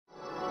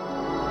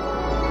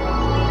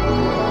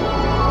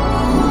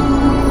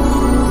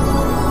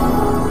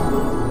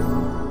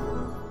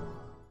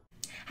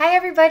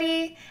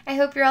everybody. I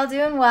hope you're all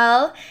doing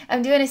well.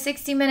 I'm doing a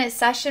 60-minute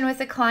session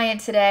with a client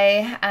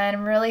today, and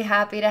I'm really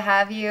happy to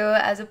have you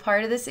as a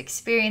part of this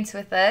experience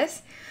with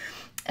us.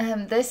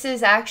 This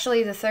is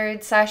actually the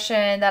third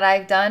session that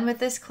I've done with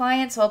this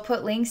client, so I'll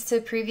put links to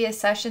previous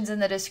sessions in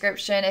the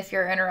description if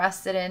you're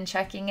interested in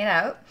checking it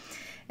out,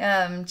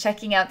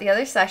 checking out the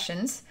other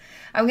sessions.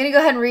 I'm going to go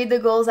ahead and read the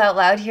goals out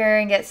loud here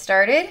and get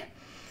started.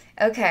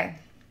 Okay.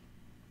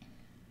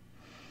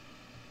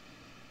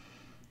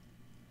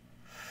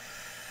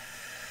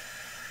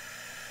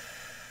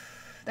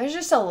 There's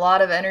just a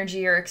lot of energy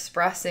you're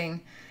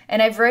expressing.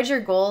 And I've read your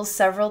goals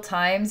several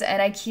times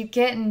and I keep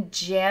getting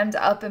jammed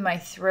up in my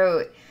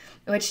throat,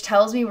 which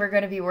tells me we're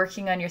going to be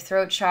working on your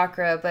throat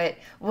chakra, but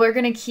we're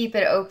going to keep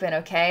it open,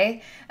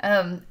 okay?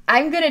 I'm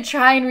going to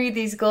try and read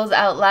these goals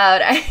out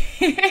loud.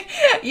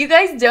 You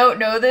guys don't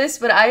know this,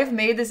 but I've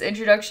made this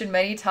introduction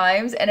many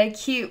times and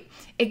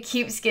it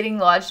keeps getting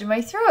lodged in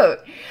my throat.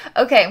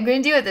 Okay, I'm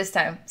going to do it this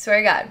time. Swear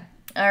to God.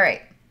 All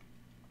right.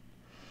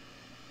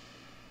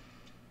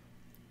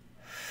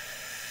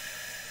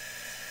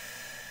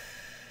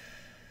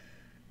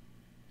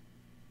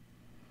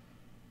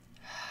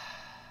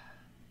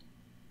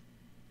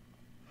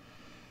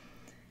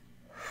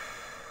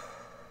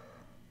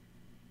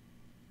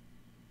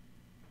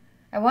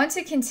 I want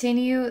to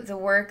continue the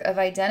work of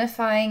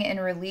identifying and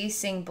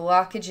releasing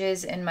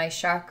blockages in my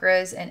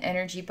chakras and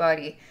energy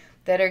body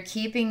that are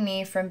keeping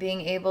me from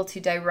being able to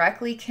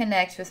directly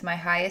connect with my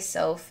highest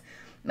self,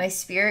 my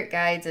spirit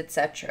guides,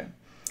 etc.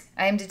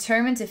 I am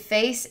determined to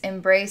face,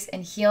 embrace,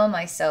 and heal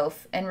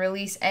myself and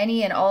release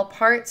any and all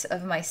parts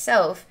of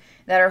myself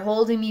that are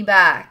holding me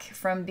back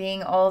from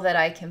being all that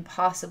I can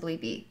possibly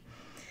be.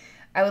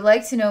 I would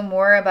like to know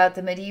more about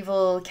the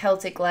medieval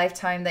Celtic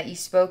lifetime that you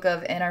spoke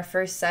of in our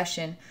first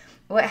session.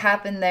 What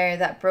happened there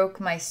that broke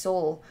my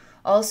soul?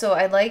 Also,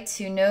 I'd like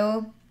to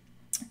know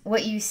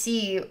what you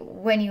see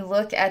when you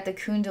look at the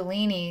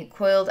kundalini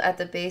coiled at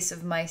the base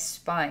of my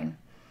spine.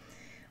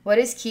 What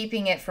is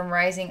keeping it from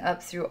rising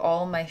up through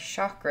all my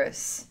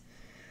chakras?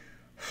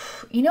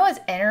 You know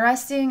what's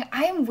interesting?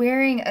 I'm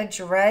wearing a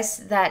dress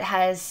that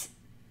has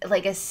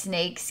like a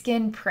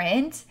snakeskin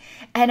print,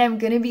 and I'm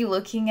gonna be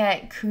looking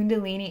at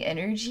kundalini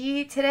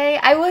energy today.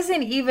 I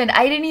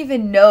didn't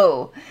even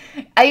know.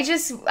 I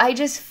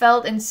just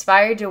felt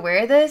inspired to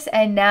wear this,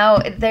 and now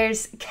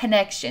there's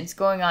connections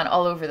going on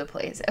all over the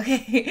place.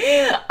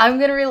 Okay, I'm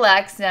gonna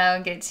relax now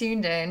and get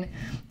tuned in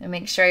and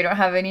make sure I don't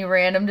have any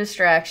random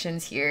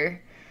distractions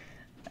here.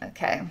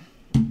 Okay,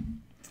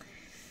 I'm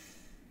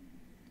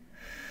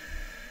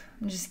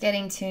just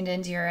getting tuned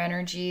into your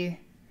energy.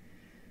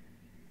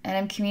 And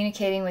I'm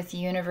communicating with the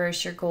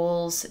universe, your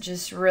goals,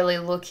 just really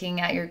looking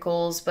at your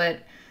goals,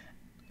 but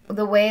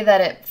the way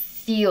that it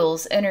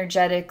feels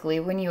energetically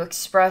when you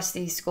express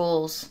these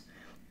goals.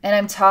 And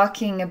I'm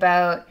talking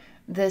about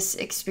this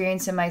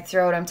experience in my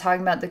throat. I'm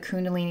talking about the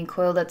kundalini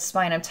coiled at the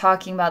spine. I'm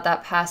talking about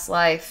that past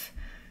life.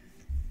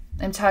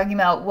 I'm talking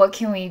about what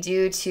can we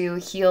do to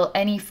heal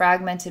any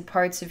fragmented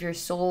parts of your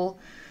soul?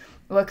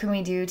 What can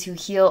we do to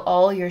heal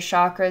all your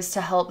chakras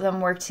to help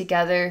them work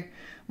together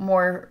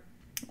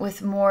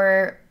with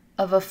more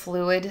of a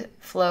fluid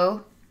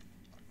flow?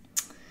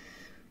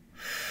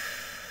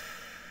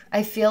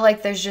 I feel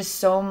like there's just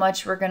so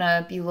much we're going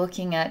to be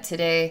looking at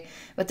today,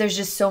 but there's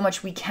just so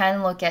much we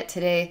can look at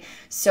today.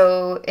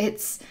 So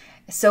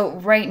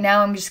right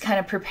now I'm just kind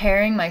of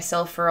preparing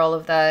myself for all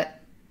of that.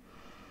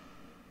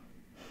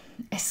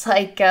 It's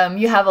like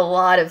you have a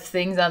lot of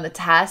things on the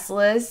task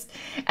list,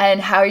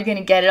 and how are you going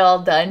to get it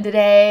all done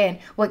today, and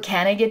what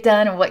can I get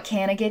done and what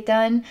can't I get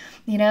done,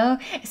 you know?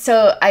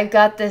 So I've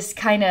got this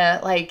kind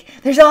of like,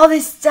 there's all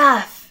this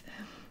stuff.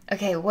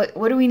 Okay, what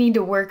do we need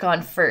to work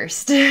on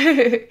first?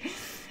 And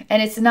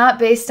it's not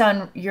based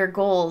on your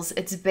goals,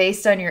 it's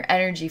based on your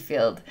energy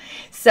field.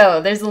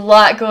 So there's a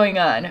lot going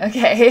on,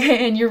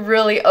 okay? And you're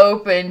really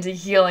open to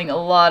healing a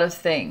lot of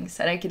things,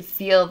 and I could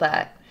feel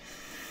that.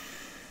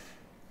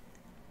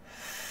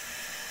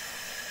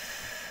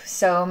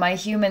 So my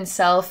human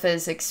self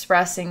is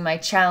expressing my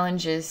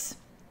challenges,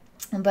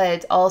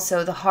 but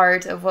also the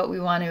heart of what we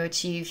want to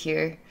achieve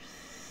here.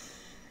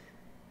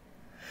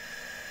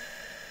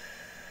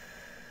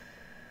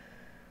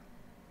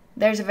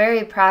 There's a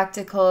very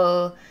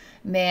practical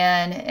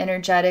man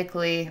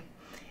energetically,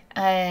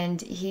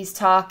 and he's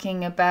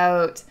talking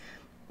about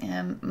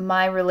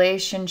my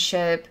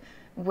relationship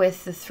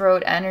with the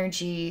throat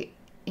energy,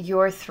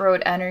 your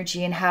throat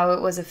energy, and how it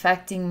was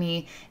affecting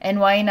me, and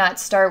why not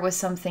start with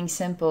something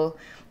simple,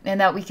 and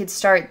that we could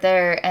start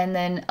there and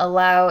then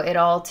allow it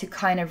all to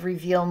kind of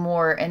reveal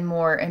more and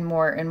more and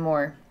more and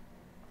more.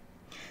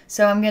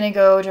 So I'm going to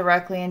go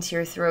directly into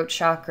your throat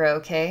chakra,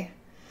 okay?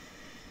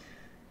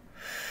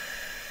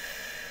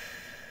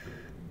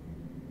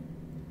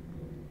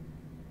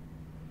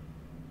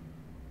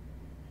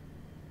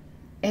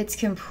 It's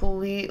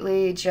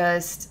completely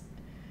just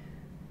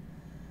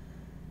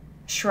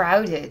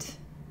shrouded.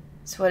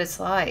 It's what it's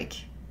like.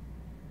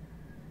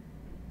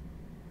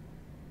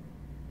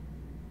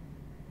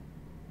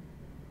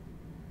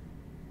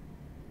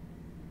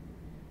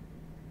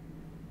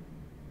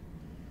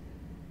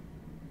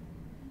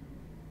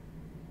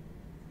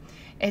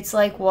 It's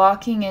like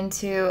walking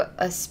into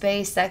a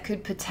space that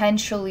could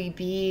potentially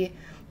be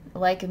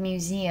like a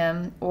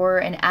museum or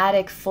an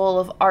attic full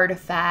of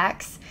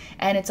artifacts,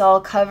 and it's all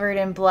covered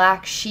in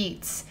black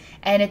sheets,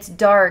 and it's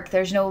dark.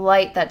 There's no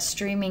light that's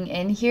streaming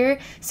in here.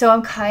 So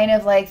I'm kind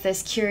of like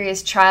this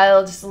curious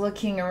child just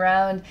looking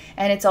around,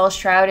 and it's all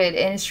shrouded,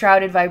 and it's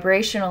shrouded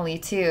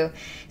vibrationally too.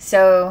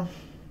 So,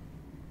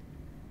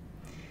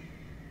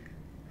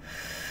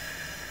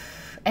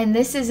 and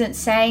this isn't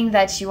saying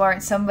that you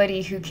aren't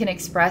somebody who can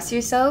express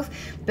yourself,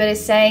 but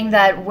it's saying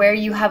that where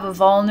you have a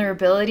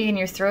vulnerability in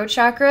your throat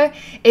chakra,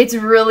 it's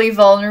really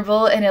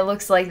vulnerable, and it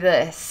looks like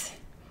this.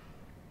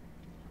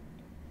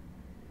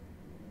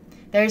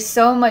 There's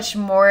so much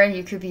more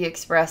you could be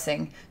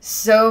expressing.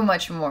 So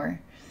much more.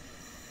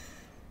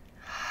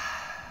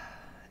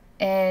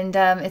 And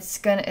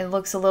it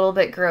looks a little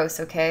bit gross,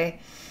 okay?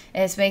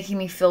 And it's making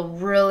me feel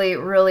really,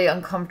 really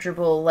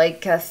uncomfortable,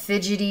 like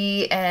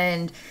fidgety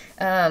and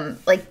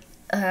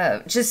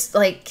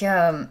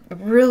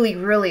really,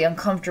 really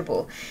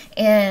uncomfortable.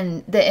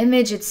 And the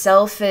image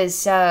itself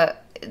is,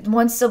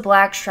 once the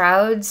black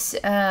shrouds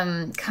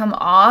come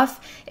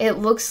off, it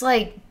looks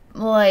like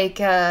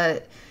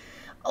water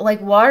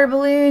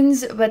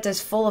balloons, but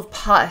there's full of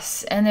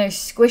pus, and they're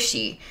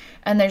squishy,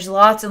 and there's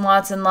lots and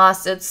lots and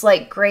lots. It's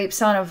like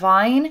grapes on a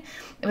vine,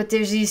 but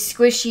there's these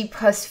squishy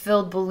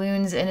pus-filled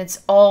balloons, and it's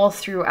all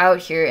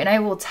throughout here. And I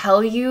will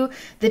tell you,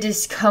 the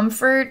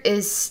discomfort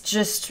is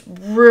just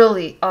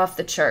really off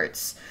the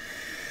charts.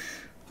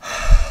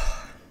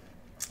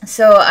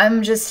 So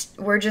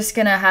we're just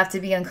gonna have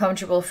to be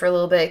uncomfortable for a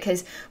little bit,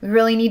 because we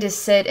really need to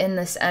sit in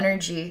this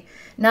energy.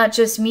 Not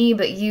just me,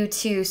 but you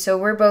too. So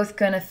we're both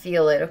gonna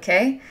feel it,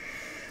 okay?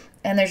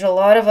 And there's a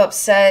lot of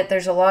upset.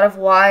 There's a lot of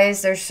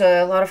whys. There's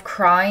a lot of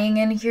crying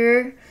in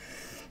here.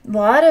 A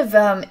lot of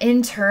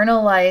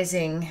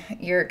internalizing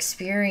your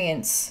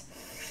experience.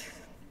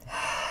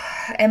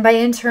 And by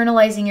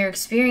internalizing your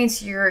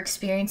experience, you're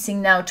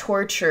experiencing now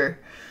torture.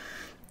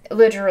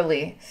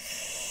 Literally.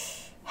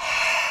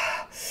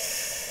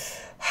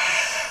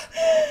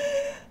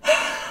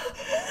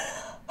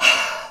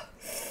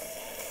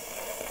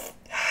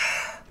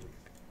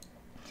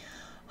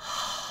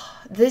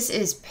 This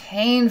is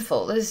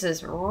painful. This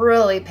is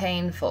really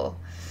painful.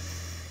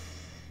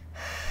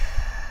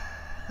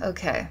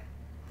 Okay.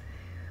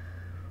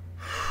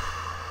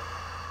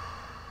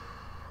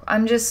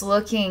 I'm just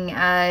looking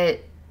at,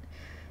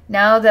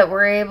 now that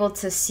we're able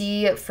to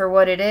see it for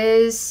what it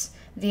is,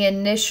 the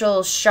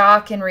initial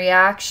shock and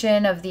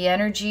reaction of the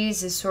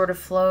energies is sort of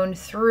flown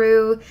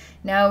through.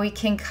 Now we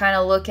can kind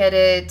of look at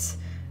it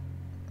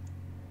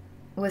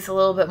with a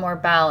little bit more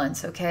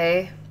balance,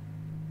 okay?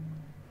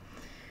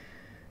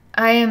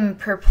 I am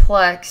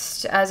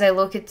perplexed as I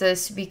look at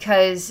this,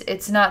 because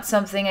it's not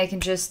something I can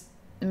just,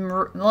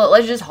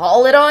 let's just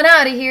haul it on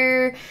out of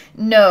here.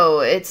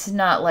 No, it's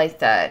not like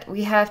that.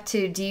 We have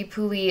to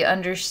deeply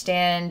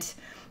understand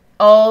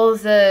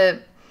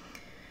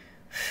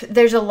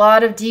there's a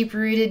lot of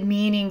deep-rooted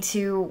meaning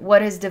to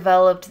what has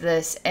developed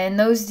this, and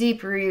those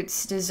deep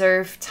roots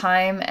deserve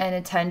time and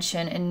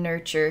attention and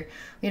nurture.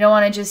 We don't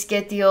want to just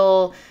get the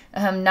old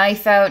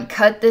knife out and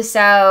cut this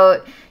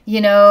out,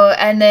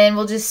 and then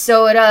we'll just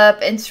sew it up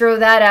and throw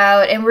that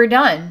out and we're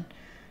done.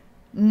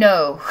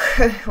 No,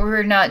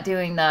 we're not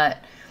doing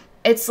that.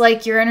 It's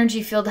like your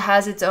energy field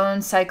has its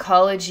own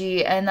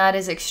psychology, and that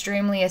is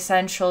extremely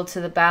essential to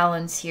the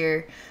balance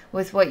here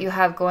with what you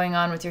have going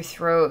on with your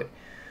throat.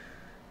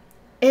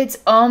 It's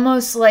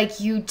almost like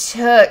you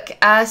took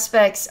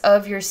aspects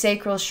of your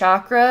sacral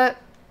chakra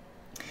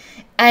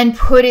and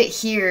put it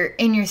here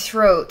in your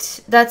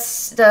throat.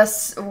 That's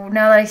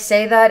now that I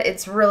say that,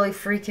 it's really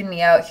freaking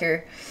me out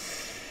here.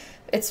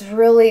 It's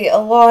really a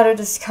lot of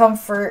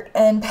discomfort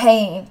and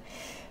pain.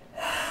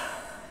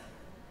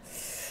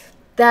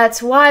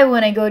 That's why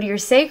when I go to your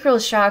sacral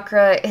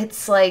chakra,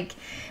 it's like,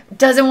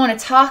 doesn't want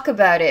to talk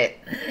about it.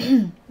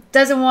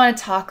 Doesn't want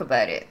to talk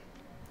about it.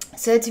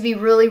 So to be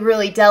really,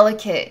 really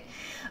delicate.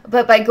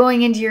 But by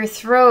going into your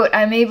throat,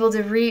 I'm able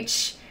to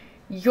reach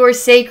your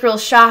sacral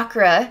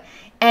chakra,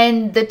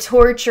 and the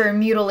torture,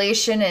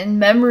 mutilation, and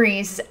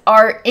memories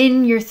are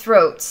in your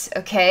throats,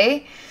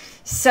 okay?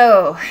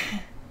 So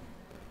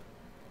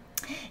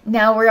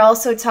now we're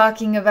also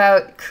talking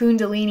about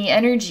kundalini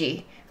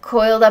energy,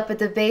 coiled up at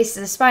the base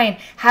of the spine.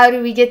 How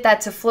do we get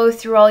that to flow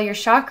through all your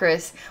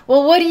chakras?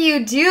 Well, what do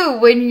you do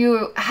when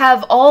you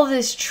have all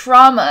this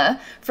trauma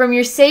from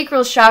your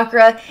sacral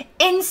chakra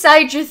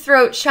inside your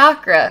throat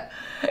chakra?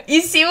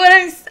 You see what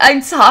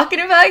I'm talking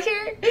about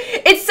here?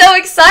 It's so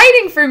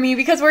exciting for me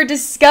because we're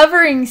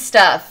discovering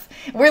stuff.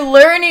 We're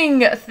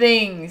learning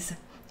things.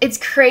 It's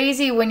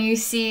crazy when you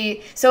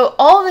see, so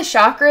all the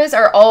chakras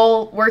are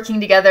all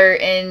working together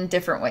in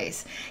different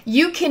ways.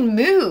 You can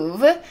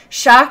move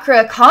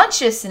chakra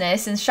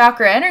consciousness and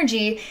chakra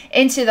energy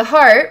into the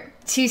heart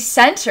to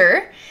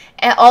center,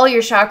 all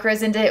your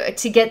chakras and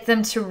to get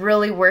them to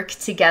really work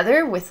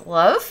together with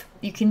love,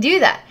 you can do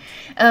that.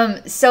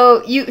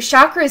 So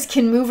chakras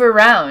can move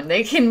around.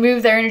 They can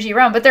move their energy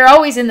around, but they're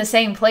always in the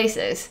same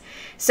places.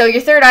 So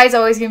your third eye is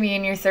always going to be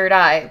in your third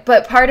eye,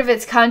 but part of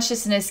its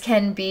consciousness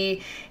can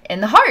be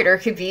in the heart, or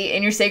it could be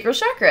in your sacral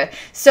chakra.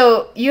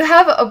 So you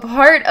have a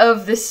part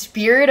of the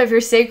spirit of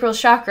your sacral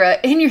chakra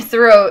in your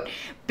throat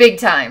big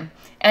time.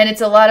 And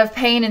it's a lot of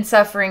pain and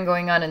suffering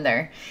going on in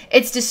there.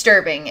 It's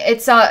disturbing.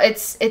 It's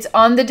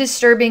on the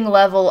disturbing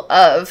level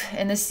of,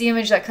 and this is the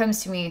image that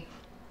comes to me,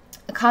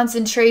 a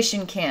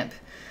concentration camp,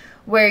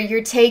 where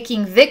you're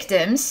taking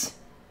victims,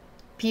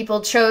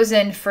 people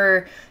chosen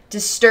for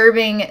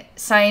disturbing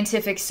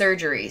scientific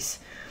surgeries.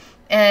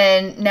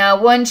 And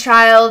now one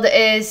child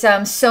is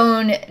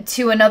sewn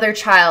to another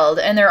child,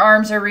 and their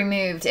arms are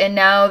removed, and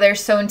now they're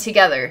sewn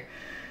together.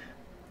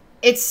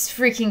 It's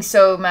freaking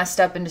so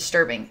messed up and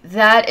disturbing.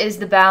 That is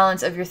the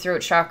balance of your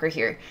throat chakra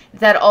here.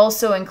 That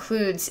also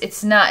includes,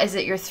 it's not, is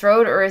it your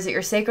throat or is it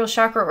your sacral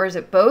chakra or is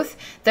it both?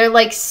 They're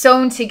like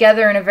sewn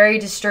together in a very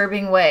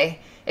disturbing way.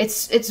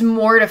 It's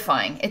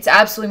mortifying. It's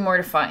absolutely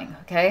mortifying,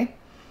 okay?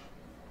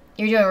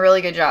 You're doing a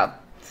really good job.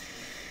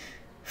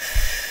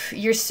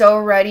 You're so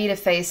ready to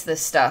face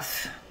this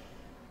stuff.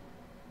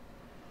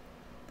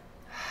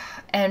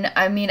 And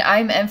I mean,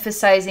 I'm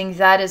emphasizing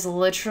that is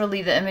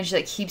literally the image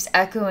that keeps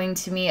echoing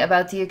to me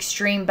about the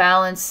extreme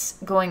balance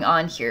going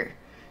on here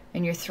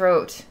in your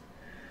throat.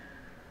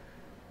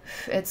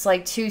 It's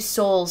like two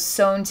souls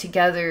sewn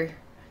together,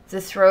 the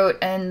throat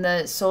and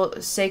the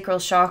sacral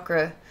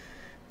chakra.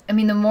 I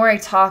mean, the more I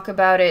talk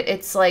about it,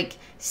 it's like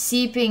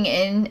seeping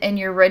in, and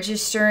you're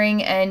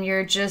registering, and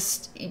you're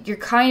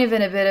kind of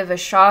in a bit of a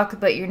shock,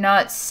 but you're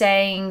not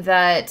saying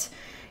that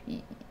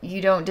you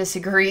don't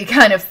disagree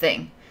kind of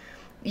thing.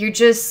 You're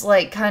just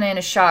like kind of in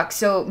a shock.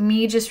 So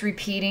me just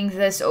repeating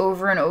this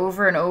over and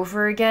over and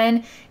over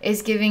again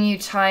is giving you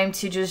time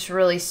to just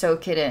really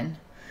soak it in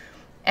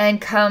and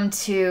come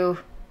to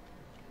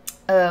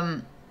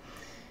an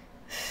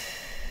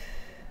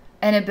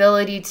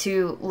ability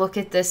to look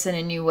at this in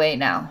a new way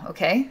now,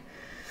 okay?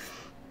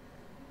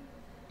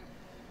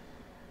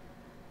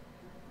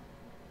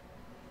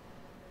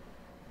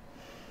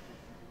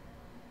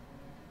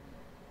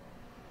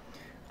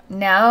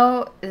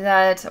 Now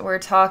that we're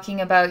talking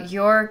about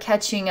you're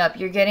catching up,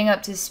 you're getting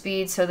up to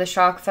speed, so the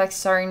shock effect's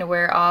starting to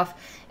wear off,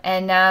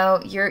 and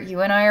now you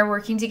and I are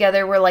working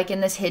together. We're like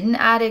in this hidden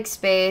attic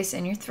space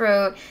in your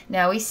throat.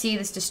 Now we see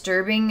this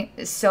disturbing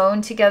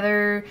sewn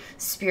together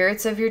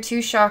spirits of your two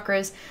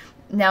chakras.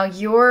 Now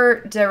you're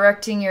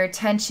directing your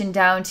attention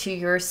down to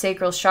your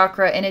sacral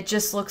chakra, and it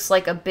just looks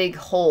like a big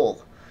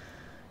hole.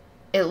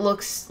 It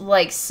looks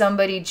like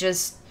somebody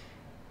just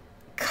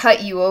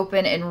cut you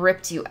open and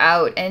ripped you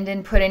out and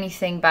didn't put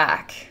anything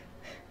back.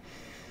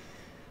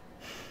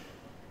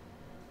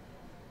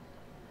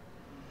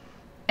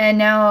 And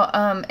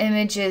now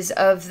images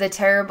of the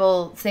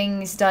terrible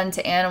things done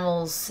to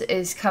animals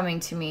is coming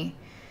to me.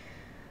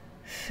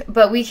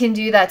 But we can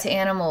do that to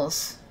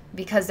animals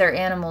because they're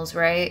animals,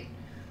 right?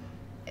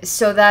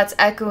 So that's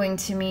echoing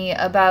to me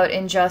about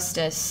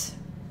injustice.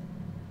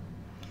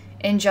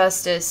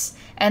 Injustice.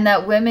 And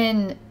that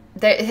women...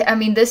 I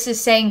mean, this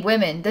is saying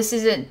women. This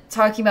isn't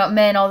talking about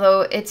men,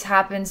 although it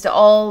happens to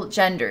all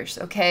genders,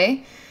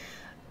 okay?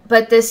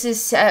 But this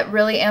is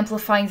really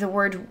amplifying the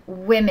word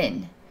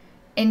women.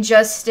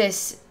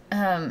 Injustice,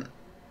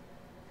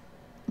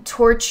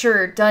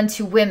 torture done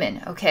to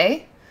women,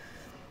 okay?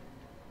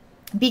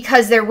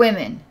 Because they're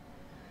women.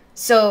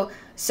 So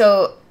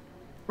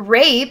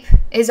rape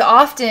is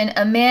often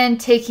a man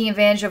taking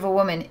advantage of a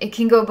woman. It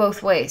can go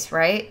both ways,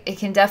 right? It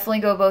can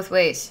definitely go both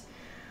ways.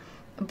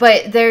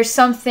 But there's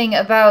something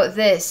about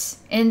this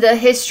in the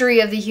history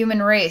of the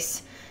human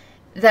race,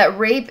 that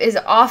rape is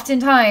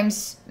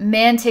oftentimes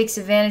man takes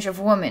advantage of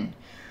woman.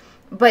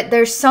 But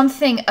there's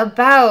something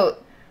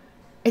about,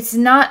 it's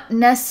not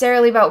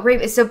necessarily about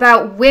rape, it's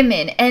about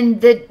women and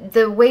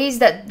the ways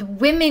that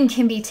women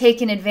can be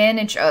taken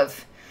advantage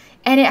of.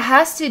 And it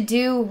has to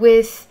do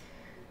with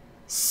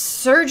a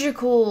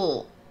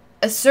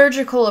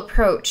surgical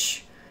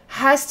approach.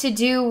 Has to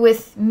do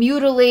with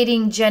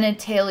mutilating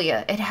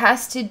genitalia. It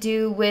has to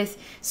do with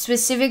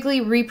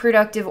specifically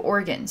reproductive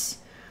organs.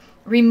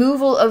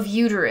 Removal of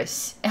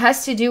uterus. It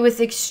has to do with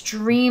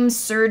extreme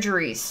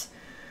surgeries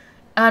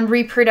on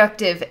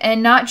reproductive.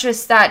 And not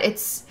just that,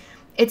 it's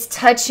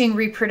touching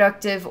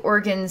reproductive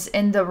organs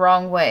in the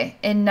wrong way.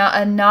 In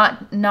a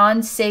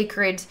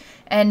non-sacred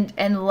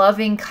and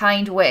loving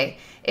kind way.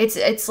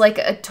 It's like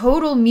a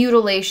total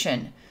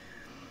mutilation.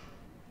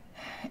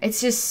 It's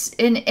just,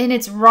 and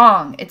it's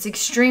wrong. It's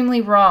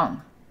extremely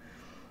wrong.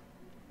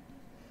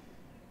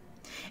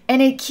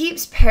 And it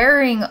keeps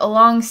pairing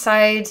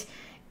alongside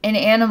an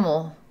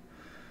animal.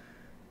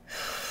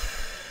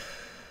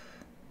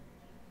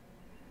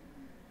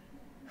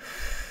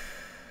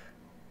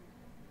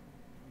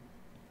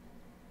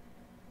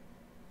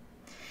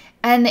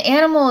 And the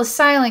animal is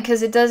silent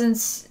because it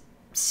doesn't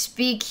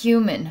speak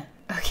human,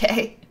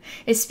 okay?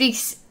 It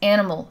speaks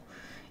animal.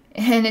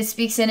 and it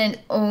speaks in its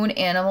own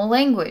animal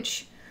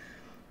language.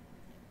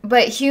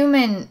 But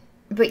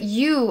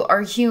you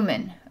are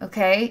human,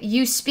 okay?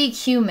 You speak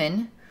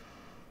human,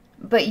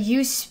 but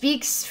you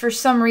speak for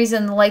some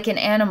reason like an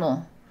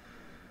animal.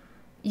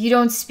 You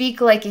don't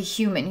speak like a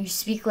human, you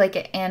speak like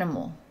an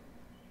animal.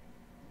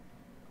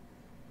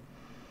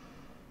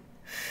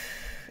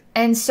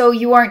 And so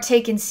you aren't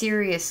taken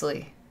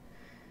seriously.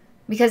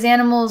 Because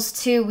animals,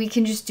 too, we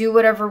can just do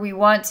whatever we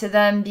want to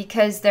them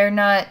because they're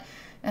not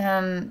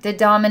the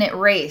dominant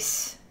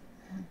race.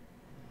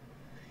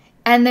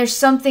 And there's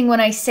something when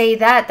I say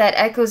that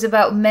echoes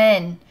about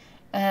men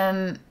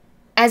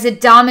as a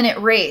dominant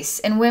race.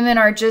 And women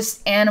are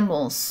just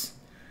animals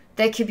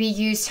that could be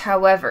used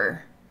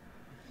however.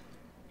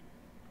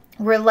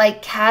 We're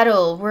like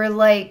cattle. We're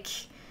like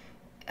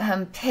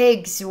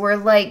pigs. We're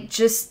like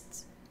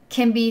just,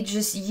 can be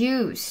just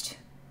used.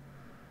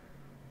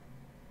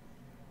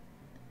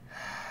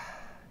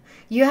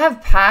 You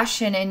have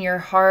passion in your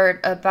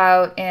heart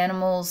about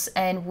animals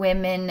and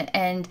women,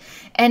 and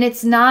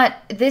it's not,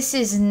 this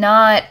is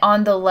not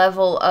on the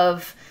level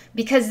of,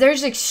 because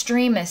there's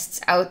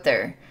extremists out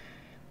there.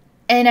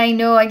 And I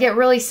know I get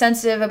really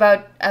sensitive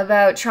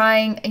about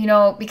trying, you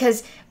know,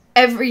 because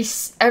every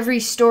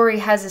story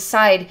has a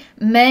side.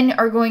 Men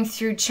are going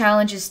through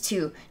challenges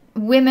too.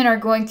 Women are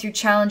going through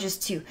challenges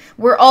too.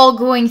 We're all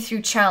going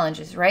through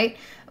challenges, right?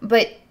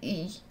 But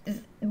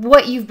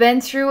what you've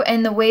been through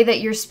and the way that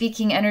you're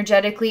speaking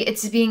energetically,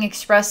 it's being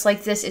expressed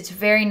like this. It's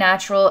very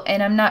natural,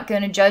 and I'm not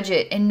going to judge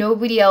it, and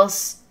nobody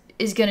else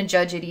is going to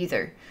judge it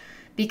either,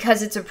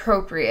 because it's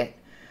appropriate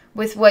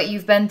with what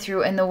you've been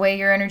through and the way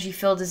your energy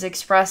field is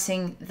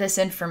expressing this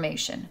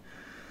information.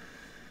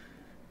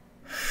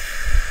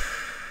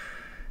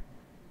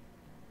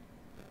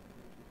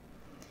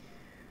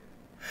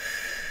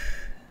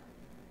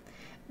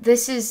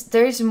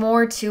 There's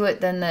more to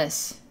it than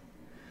this.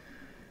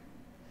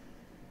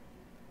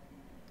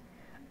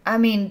 I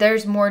mean,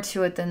 there's more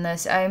to it than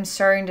this. I am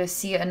starting to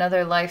see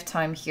another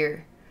lifetime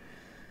here.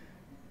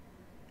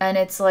 And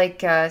it's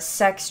like a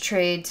sex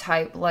trade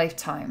type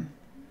lifetime.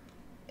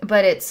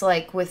 But it's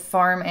like with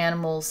farm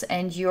animals,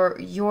 and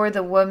you're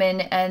the woman,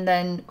 and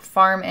then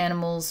farm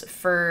animals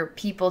for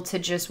people to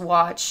just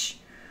watch,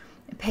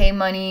 pay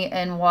money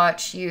and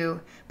watch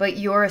you. But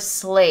you're a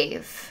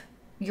slave.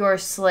 You're a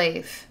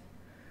slave.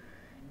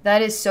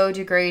 That is so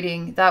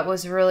degrading. That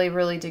was really,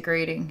 really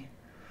degrading.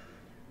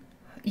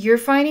 You're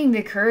finding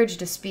the courage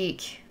to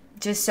speak.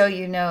 Just so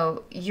you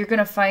know, you're going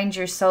to find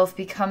yourself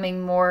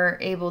becoming more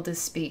able to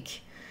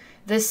speak.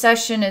 This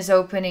session is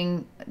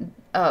opening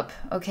up,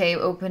 okay?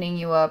 Opening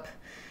you up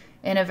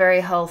in a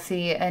very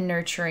healthy and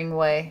nurturing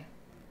way.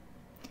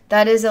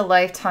 That is a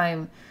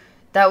lifetime.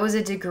 That was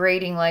a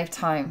degrading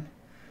lifetime.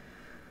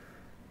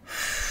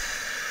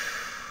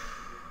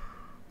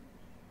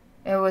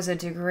 It was a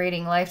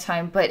degrading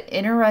lifetime, but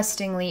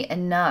interestingly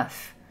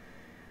enough,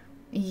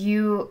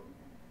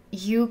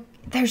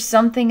 there's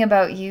something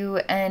about you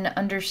and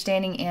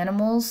understanding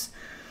animals,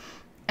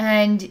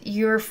 and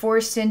you're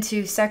forced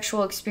into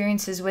sexual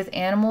experiences with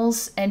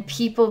animals and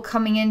people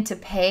coming in to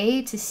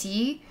pay to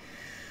see,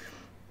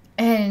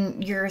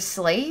 and you're a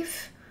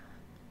slave.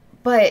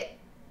 But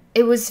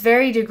it was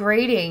very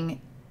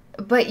degrading.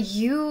 But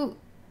you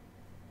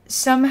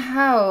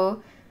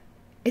somehow,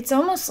 it's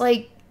almost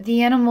like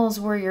the animals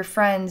were your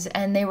friends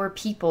and they were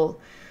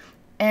people,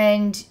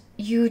 and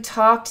you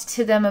talked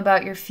to them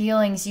about your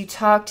feelings. You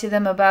talked to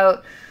them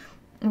about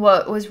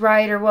what was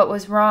right or what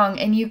was wrong,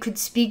 and you could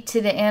speak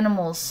to the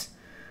animals.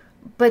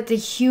 But the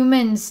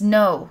humans,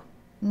 no,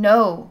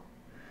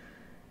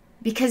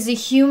 because the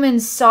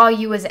humans saw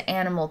you as an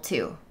animal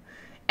too,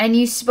 and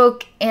you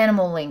spoke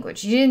animal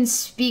language. You didn't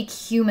speak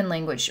human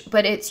language,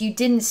 but you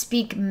didn't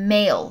speak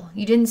male.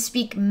 You didn't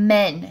speak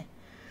men.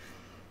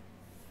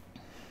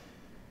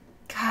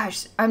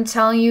 Gosh, I'm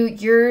telling you,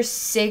 your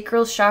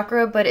sacral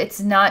chakra, but it's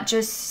not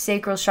just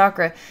sacral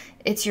chakra.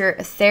 It's your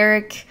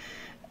etheric,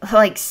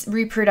 like,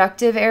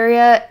 reproductive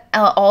area,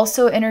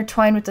 also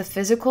intertwined with the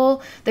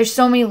physical. There's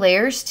so many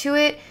layers to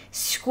it,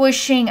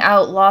 squishing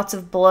out lots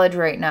of blood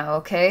right now,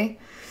 okay?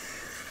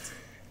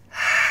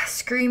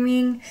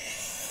 Screaming.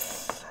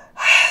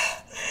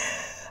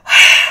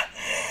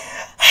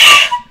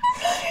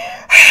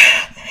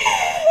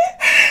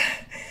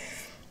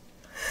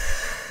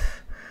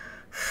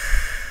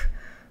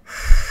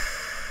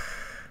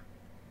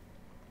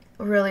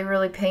 Really,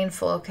 really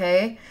painful,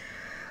 okay?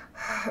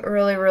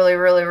 Really, really,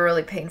 really,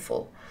 really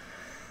painful.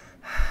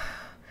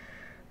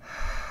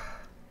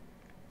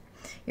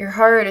 Your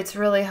heart, it's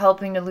really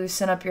helping to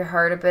loosen up your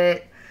heart a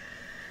bit.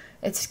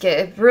 It's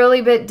get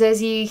really bit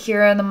dizzy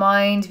here in the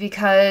mind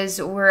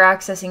because we're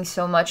accessing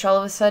so much all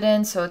of a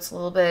sudden, so it's a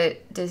little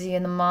bit dizzy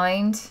in the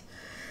mind.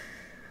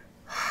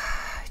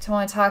 I don't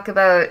want to talk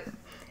about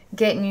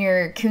getting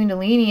your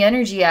kundalini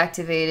energy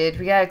activated.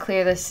 We got to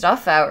clear this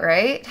stuff out,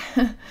 right?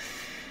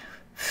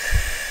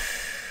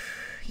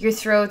 Your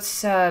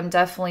throat's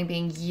definitely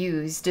being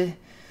used.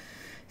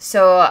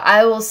 So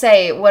I will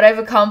say what I've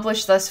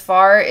accomplished thus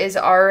far is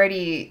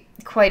already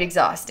quite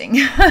exhausting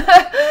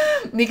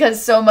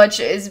because so much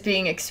is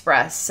being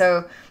expressed.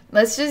 So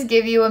let's just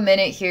give you a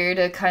minute here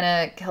to kind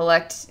of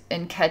collect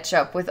and catch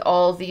up with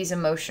all these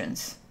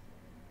emotions.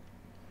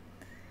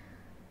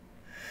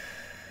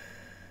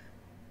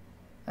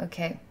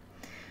 Okay.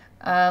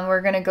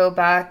 We're going to go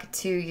back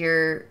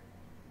to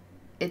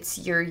it's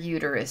your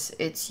uterus.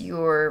 It's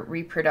your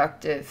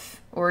reproductive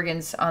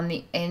organs on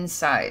the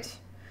inside.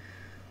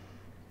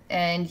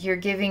 And you're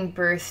giving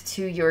birth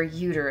to your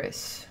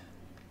uterus.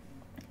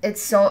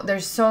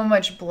 There's so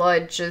much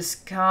blood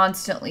just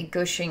constantly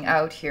gushing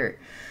out here.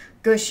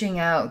 Gushing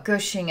out,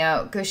 gushing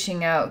out,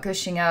 gushing out,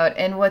 gushing out.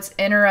 And what's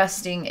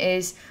interesting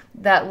is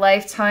that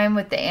lifetime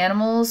with the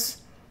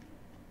animals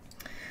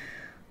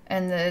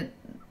and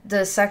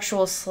the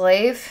sexual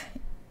slave,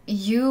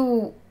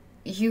 you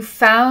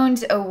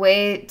found a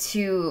way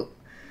to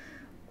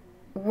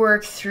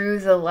work through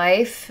the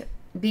life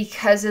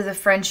because of the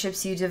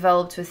friendships you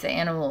developed with the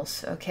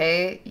animals,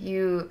 okay?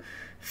 You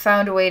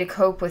found a way to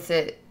cope with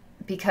it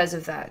because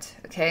of that,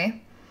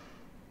 okay?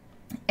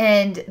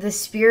 And the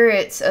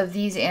spirits of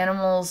these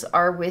animals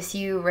are with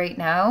you right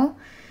now,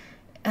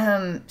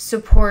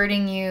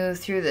 supporting you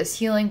through this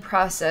healing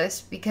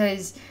process,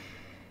 because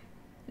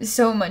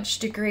so much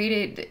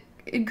degrading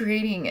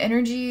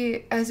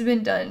energy has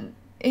been done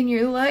in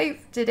your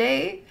life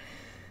today.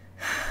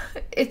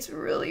 It's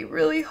really,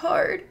 really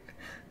hard.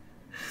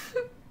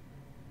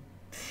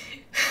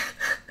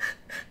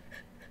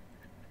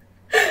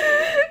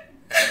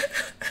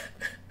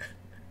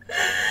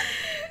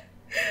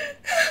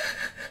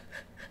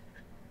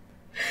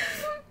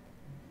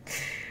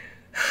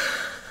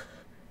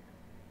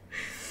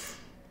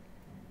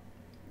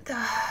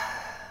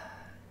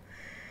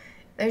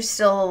 There's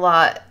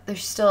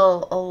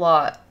still a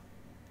lot,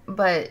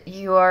 but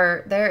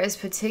there is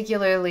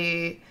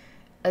particularly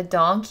a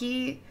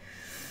donkey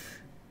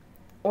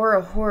or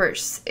a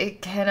horse.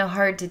 It's kind of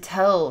hard to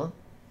tell.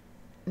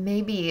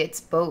 Maybe it's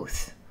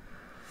both.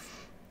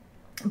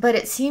 But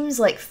it seems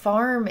like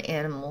farm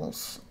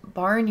animals,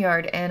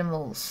 barnyard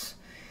animals.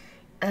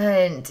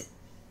 And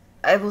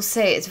I will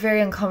say it's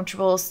very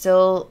uncomfortable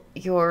still.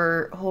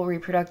 Your whole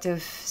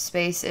reproductive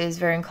space is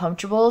very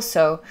uncomfortable.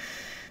 So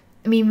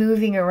me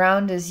moving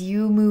around is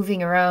you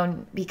moving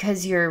around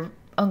because you're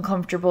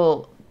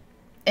uncomfortable.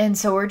 And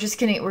so we're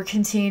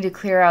continuing to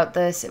clear out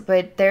this,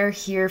 but they're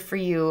here for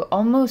you,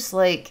 almost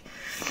like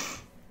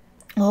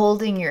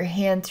holding your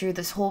hand through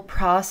this whole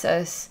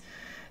process.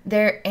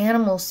 They're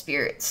animal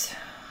spirits.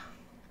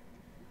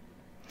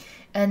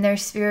 And they're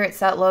spirits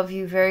that love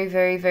you very,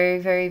 very, very,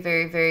 very,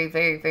 very, very,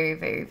 very, very,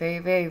 very, very,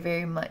 very,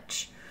 very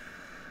much.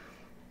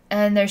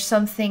 And there's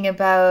something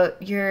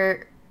about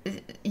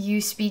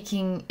you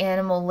speaking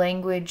animal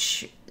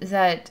language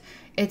that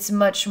it's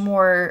much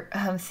more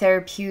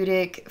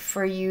therapeutic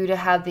for you to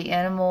have the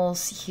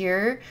animals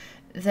here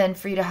than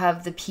for you to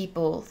have the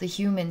people, the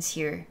humans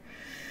here.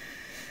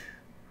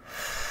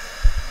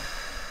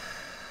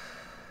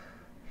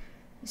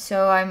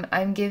 So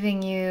I'm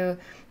giving you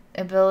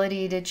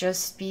ability to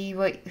just be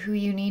who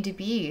you need to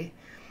be,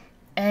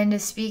 and to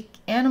speak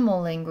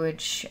animal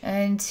language,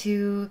 and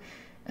to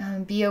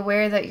be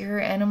aware that your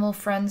animal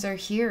friends are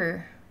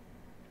here.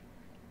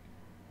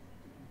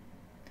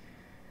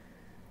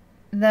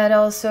 That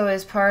also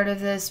is part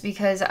of this,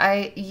 because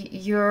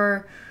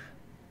there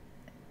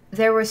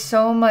was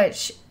so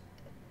much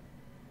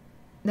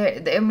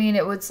there. I mean,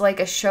 it was like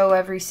a show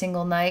every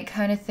single night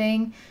kind of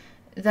thing,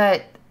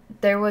 that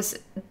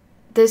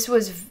this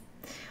was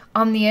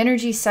on the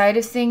energy side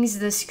of things.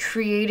 This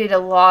created a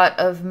lot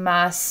of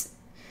mass.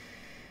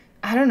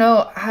 I don't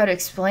know how to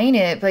explain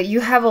it, but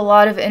you have a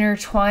lot of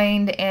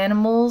intertwined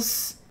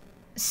animals,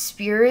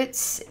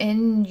 spirits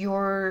in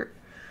your.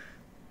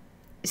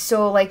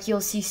 So like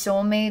you'll see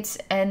soulmates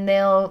and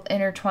they'll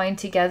intertwine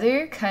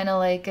together, kind of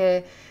like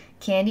a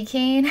candy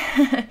cane.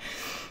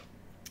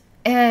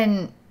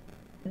 And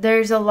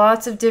there's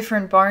lots of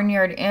different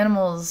barnyard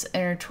animals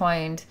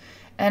intertwined.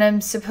 And I'm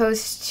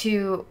supposed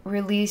to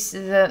release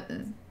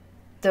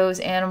those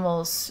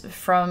animals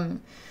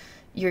from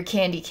your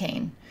candy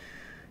cane.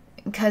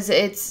 Because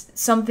it's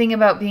something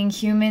about being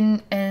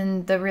human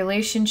and the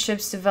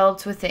relationships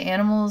developed with the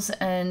animals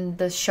and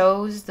the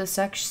shows, the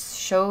sex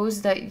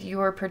shows that you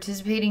were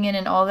participating in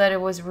and all that.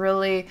 It was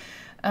really,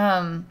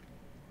 it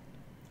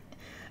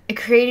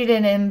created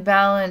an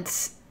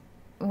imbalance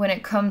when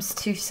it comes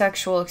to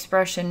sexual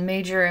expression,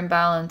 major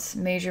imbalance,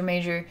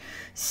 major.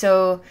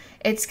 So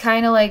it's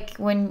kind of like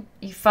when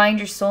you find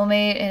your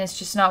soulmate and it's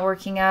just not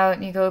working out,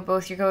 and you go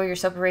your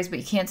separate ways, but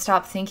you can't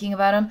stop thinking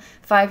about them.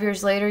 5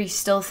 years later, you're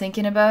still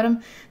thinking about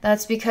them.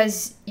 That's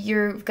because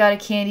you've got a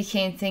candy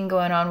cane thing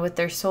going on with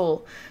their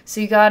soul.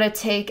 So you got to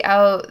take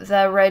out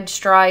the red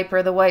stripe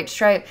or the white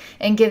stripe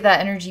and give that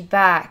energy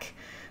back.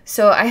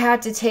 So I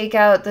had to take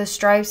out the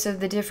stripes of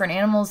the different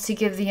animals to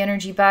give the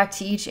energy back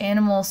to each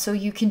animal, so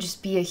you can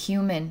just be a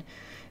human,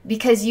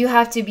 because you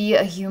have to be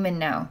a human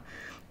now.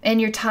 And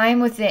your time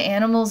with the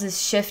animals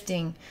is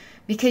shifting,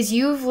 because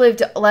you've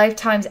lived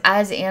lifetimes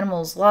as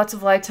animals, lots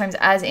of lifetimes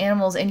as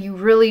animals, and you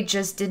really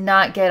just did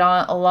not get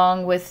on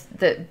along with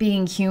the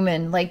being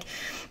human. Like,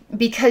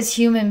 because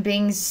human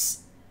beings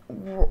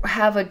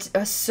have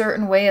a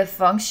certain way of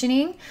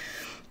functioning,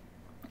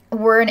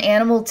 we're an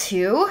animal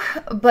too,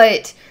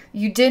 but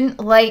you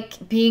didn't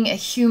like being a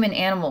human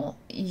animal.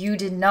 You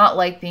did not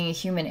like being a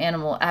human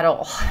animal at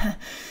all.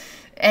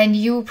 And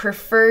you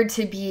preferred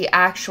to be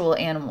actual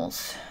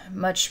animals,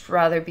 much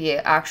rather be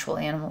actual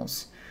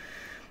animals.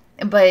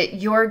 But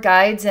your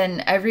guides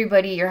and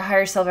everybody, your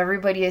higher self,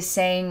 everybody is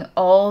saying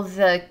all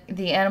the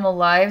animal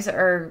lives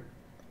are,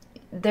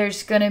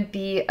 there's going to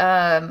be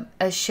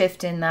a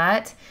shift in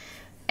that.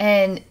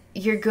 And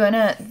you're going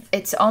to,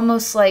 it's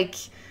almost like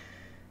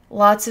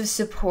lots of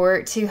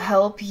support to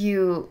help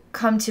you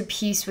come to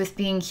peace with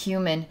being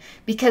human.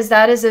 Because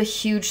that is a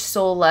huge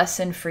soul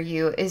lesson for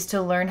you, is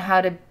to learn how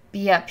to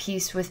be at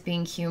peace with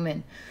being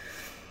human.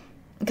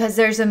 Because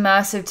there's a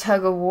massive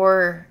tug of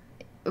war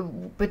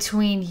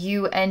between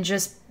you and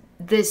just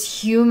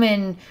this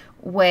human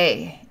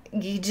way.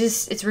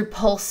 It's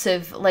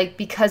repulsive, like,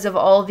 because of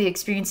all the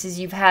experiences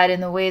you've had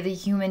and the way the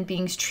human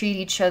beings treat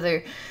each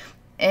other,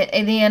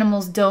 and the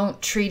animals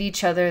don't treat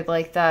each other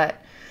like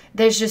that.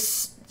 There's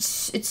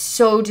just, it's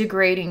so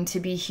degrading to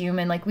be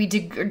human. Like, we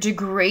are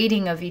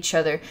degrading of each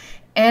other.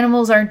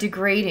 Animals aren't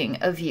degrading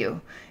of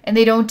you, and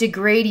they don't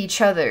degrade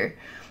each other.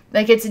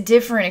 Like, it's a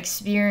different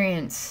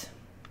experience.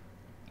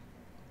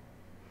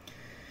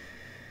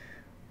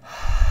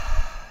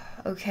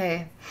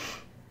 Okay.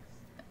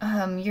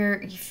 You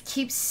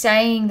keep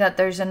saying that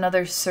there's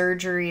another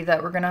surgery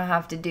that we're gonna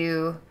have to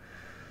do.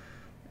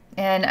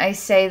 And I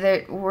say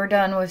that we're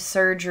done with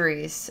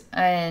surgeries.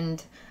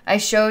 And I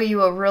show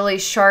you a really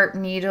sharp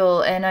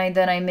needle, and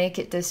then I make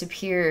it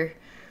disappear.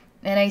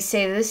 And I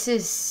say, this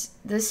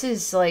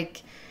is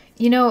like,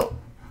 you know,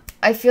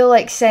 I feel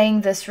like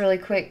saying this really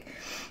quick.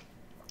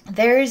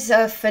 There's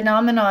a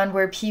phenomenon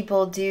where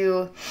people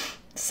do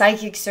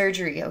psychic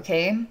surgery,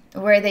 okay,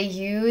 where they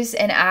use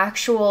an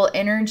actual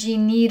energy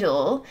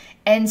needle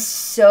and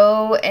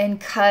sew and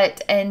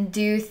cut and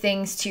do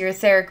things to your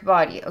etheric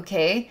body,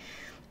 okay.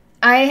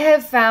 I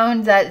have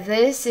found that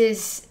this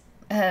is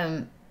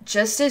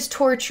just as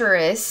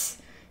torturous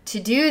to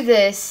do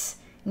this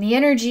in the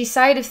energy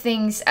side of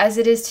things as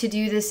it is to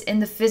do this in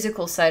the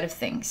physical side of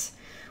things.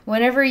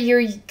 Whenever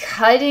you're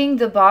cutting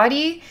the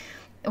body,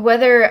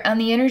 whether on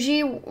the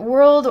energy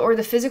world or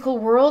the physical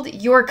world,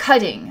 you're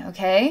cutting,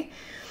 okay?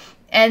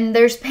 And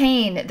there's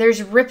pain,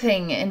 there's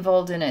ripping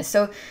involved in it.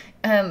 So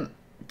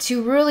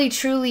to really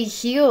truly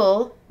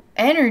heal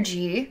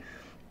energy,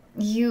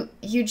 you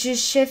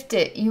just shift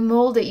it, you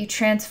mold it, you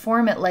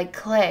transform it like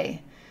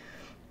clay.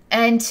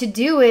 And to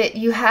do it,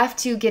 you have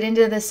to get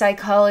into the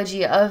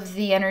psychology of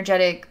the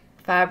energetic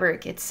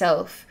fabric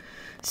itself.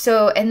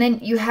 So, and then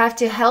you have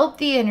to help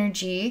the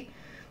energy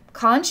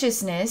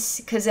consciousness,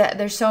 because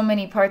there's so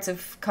many parts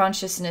of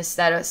consciousness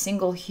that a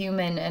single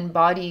human and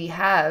body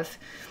have,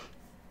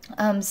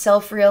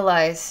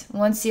 self-realize.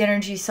 Once the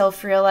energy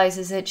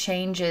self-realizes, it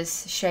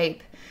changes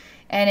shape,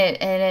 and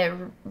it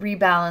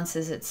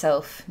rebalances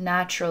itself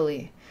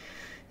naturally.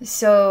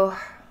 So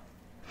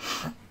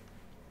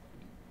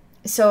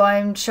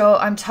I'm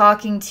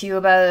talking to you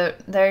about,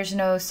 there's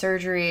no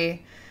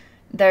surgery,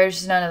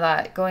 there's none of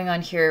that going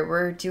on here.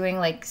 We're doing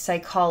like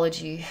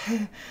psychology,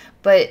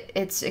 but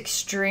it's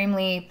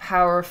extremely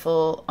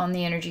powerful on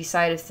the energy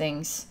side of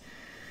things,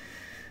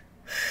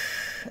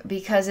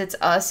 because it's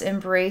us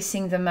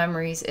embracing the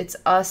memories, it's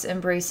us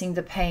embracing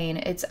the pain,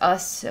 it's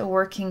us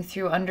working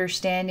through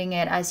understanding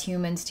it as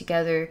humans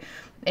together,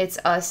 it's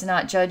us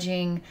not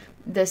judging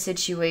the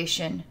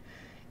situation,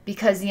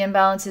 because the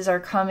imbalances are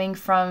coming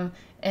from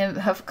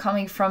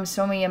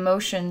so many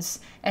emotions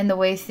and the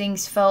way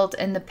things felt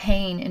and the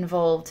pain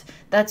involved.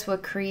 That's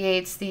what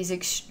creates these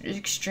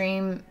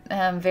extreme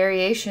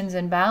variations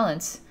in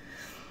balance.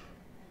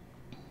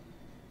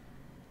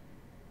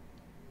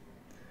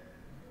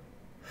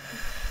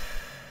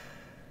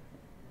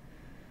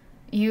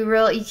 You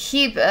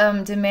keep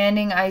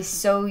demanding I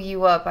sew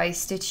you up, I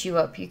stitch you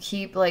up. You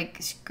keep like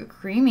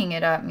screaming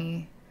it at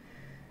me.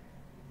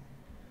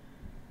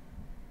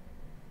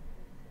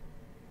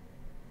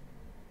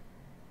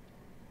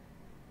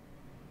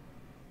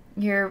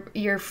 You're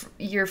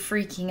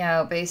freaking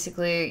out,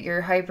 basically.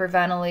 You're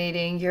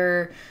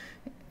hyperventilating.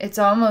 It's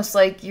almost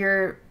like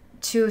you're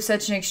to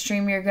such an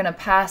extreme you're gonna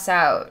pass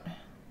out.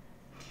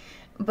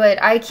 But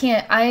I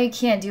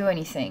can't do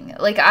anything.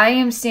 Like, I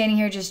am standing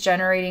here just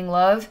generating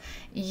love.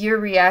 You're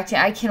reacting.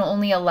 I can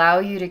only allow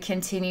you to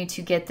continue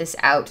to get this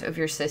out of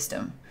your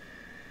system.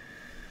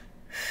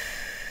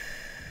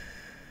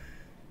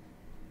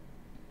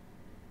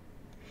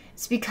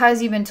 It's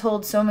because you've been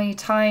told so many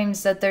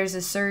times that there's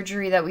a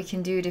surgery that we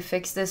can do to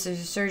fix this. There's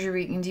a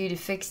surgery we can do to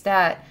fix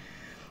that.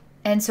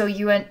 And so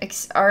you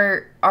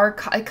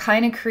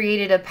kind of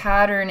created a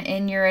pattern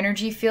in your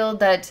energy field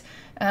that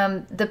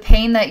the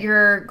pain that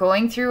you're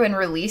going through and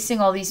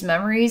releasing all these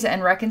memories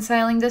and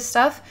reconciling this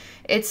stuff,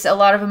 it's a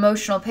lot of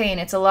emotional pain.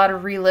 It's a lot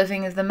of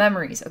reliving of the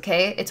memories,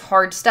 okay? It's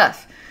hard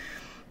stuff.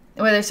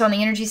 whether it's on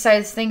the energy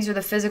side of things or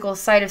the physical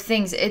side of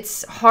things,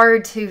 it's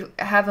hard to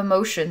have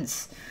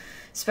emotions,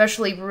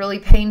 especially really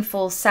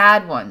painful,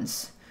 sad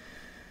ones.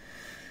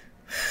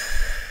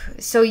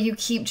 So you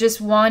keep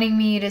just wanting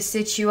me to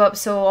stitch you up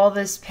so all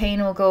this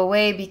pain will go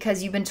away,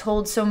 because you've been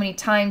told so many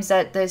times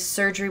that this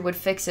surgery would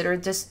fix it, or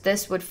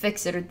this would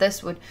fix it, or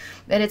this would,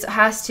 that it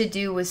has to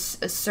do with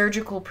a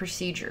surgical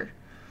procedure.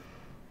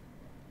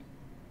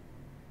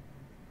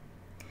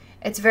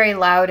 It's very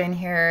loud in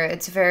here.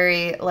 It's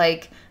very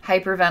like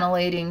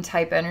hyperventilating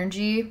type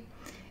energy.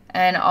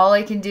 And all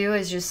I can do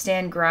is just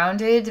stand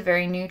grounded,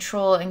 very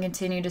neutral, and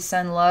continue to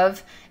send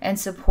love and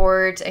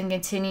support and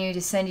continue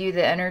to send you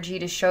the energy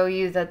to show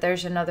you that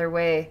there's another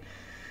way.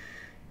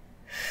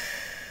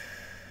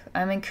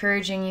 I'm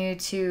encouraging you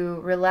to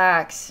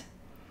relax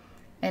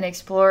and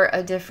explore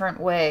a different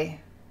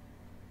way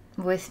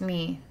with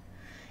me.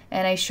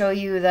 And I show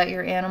you that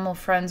your animal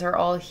friends are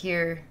all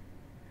here,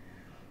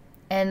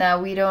 and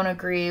that we don't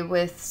agree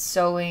with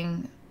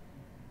sewing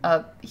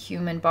up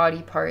human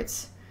body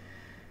parts.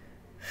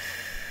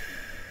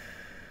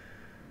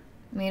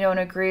 We don't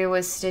agree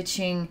with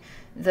stitching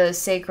the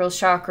sacral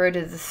chakra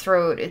to the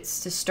throat.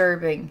 It's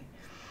disturbing.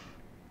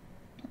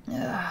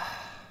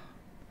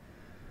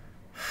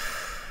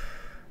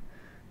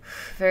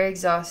 Very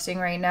exhausting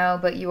right now,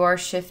 but you are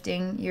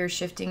shifting. You're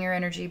shifting your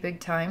energy big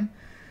time.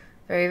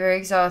 Very, very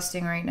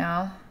exhausting right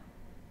now.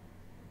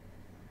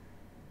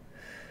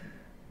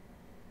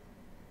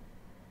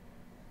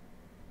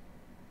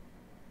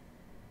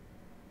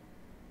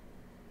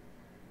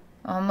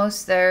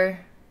 Almost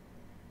there.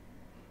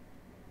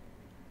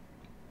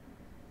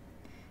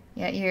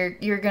 Yeah,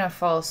 you're gonna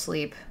fall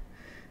asleep.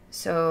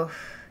 So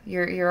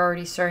you're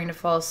already starting to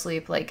fall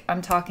asleep. Like,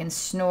 I'm talking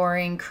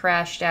snoring,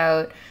 crashed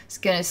out. It's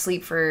gonna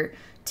sleep for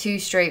 2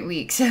 straight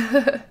weeks.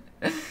 I'm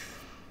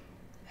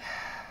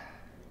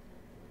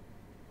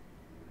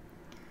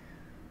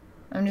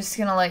just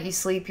gonna let you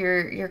sleep.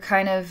 You're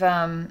kind of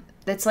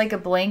it's like a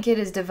blanket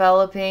is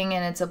developing,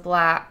 and it's a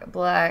black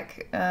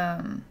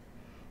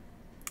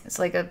it's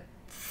like a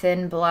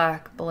thin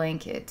black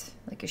blanket,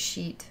 like a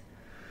sheet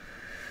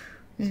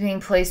is being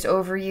placed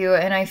over you,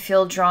 and I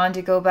feel drawn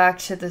to go back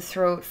to the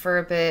throat for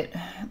a bit.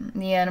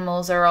 The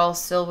animals are all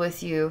still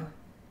with you.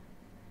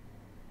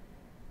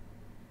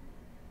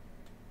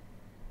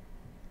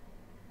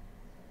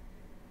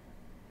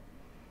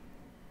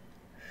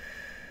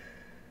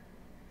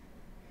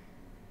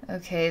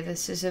 Okay,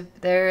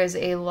 there is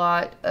a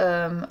lot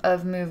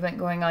of movement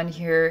going on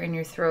here in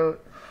your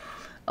throat.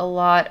 A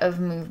lot of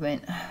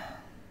movement.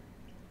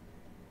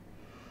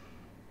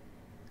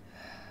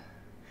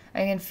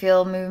 I can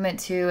feel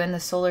movement too in the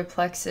solar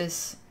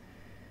plexus,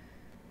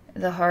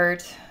 the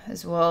heart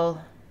as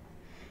well.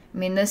 I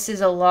mean, this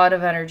is a lot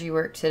of energy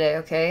work today,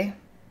 okay?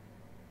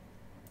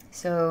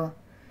 So,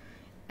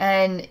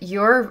 and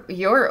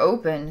you're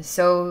open.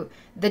 So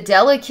the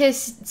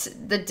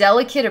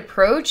delicate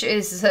approach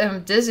is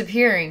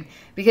disappearing,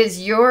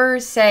 because you're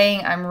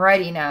saying, I'm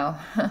ready now.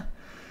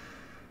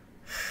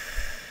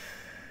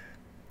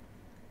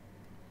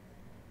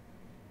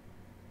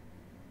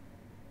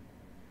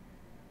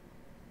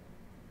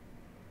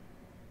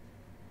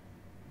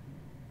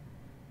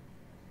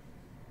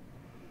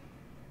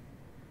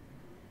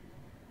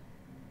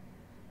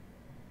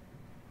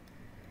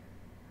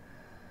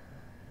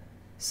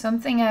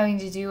 Something having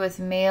to do with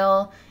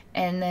male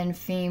and then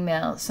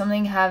female.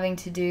 Something having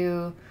to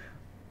do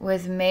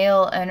with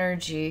male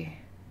energy.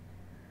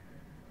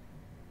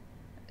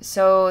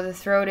 So the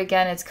throat,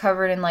 again, it's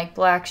covered in like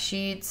black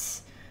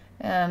sheets.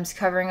 It's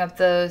covering up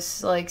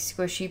those like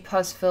squishy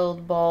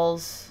pus-filled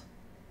balls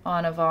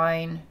on a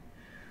vine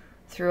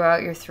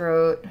throughout your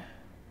throat.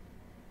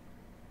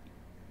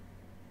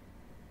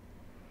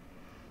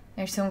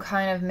 There's some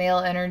kind of male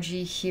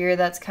energy here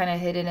that's kind of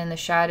hidden in the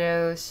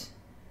shadows.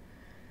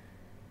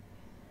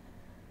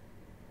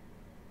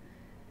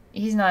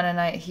 He's not a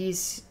night.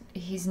 He's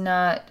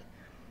got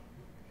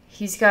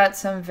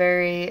some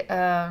very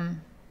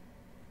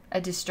a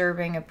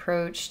disturbing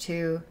approach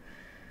to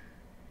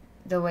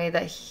the way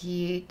that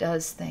he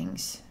does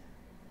things.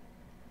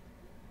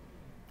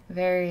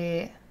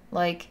 Very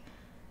like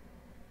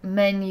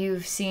men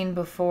you've seen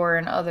before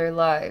in other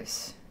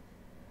lives.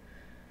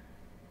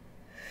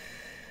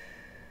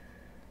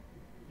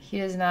 He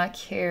does not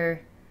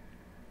care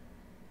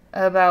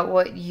about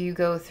what you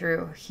go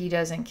through. He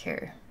doesn't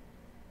care.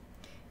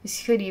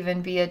 This could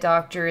even be a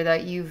doctor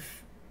that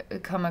you've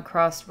come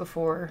across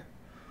before.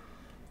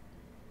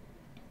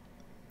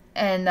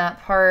 And that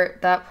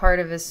part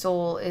of his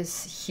soul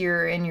is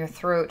here in your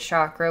throat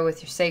chakra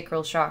with your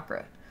sacral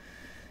chakra.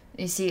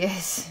 You see,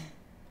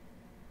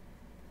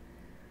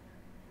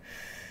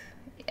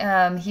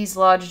 he's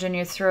lodged in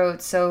your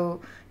throat,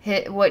 so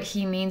what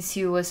he means to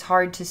you was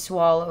hard to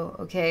swallow,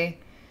 okay?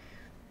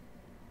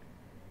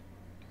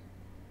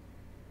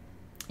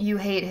 You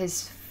hate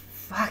his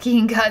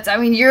fucking guts. I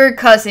mean, you're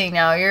cussing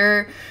now.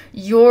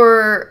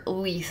 You're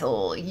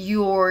lethal.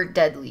 You're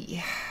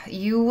deadly.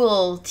 You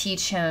will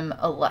teach him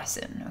a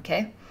lesson,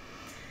 okay?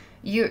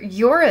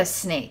 You're a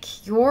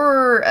snake.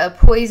 You're a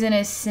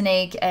poisonous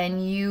snake,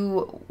 and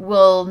you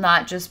will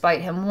not just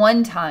bite him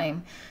one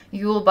time.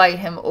 You will bite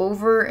him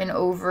over and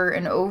over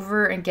and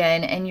over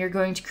again, and you're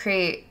going to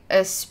create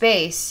a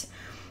space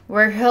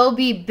where he'll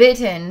be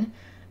bitten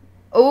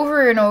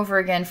over and over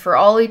again for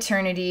all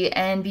eternity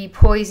and be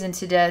poisoned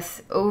to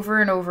death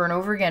over and over and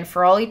over again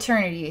for all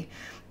eternity.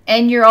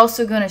 And you're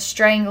also going to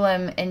strangle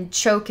him and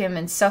choke him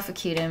and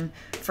suffocate him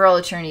for all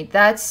eternity.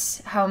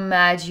 That's how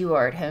mad you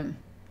are at him.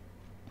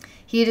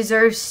 He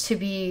deserves to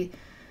be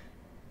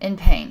in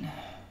pain.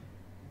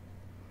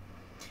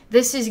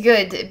 This is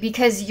good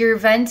because you're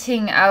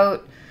venting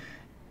out.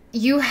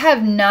 You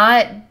have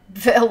not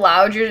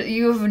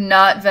you have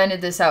not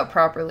vented this out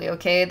properly,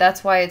 okay?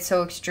 That's why it's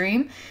so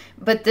extreme.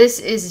 But this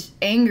is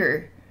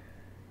anger.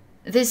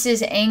 This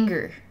is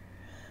anger.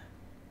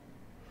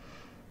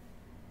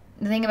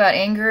 The thing about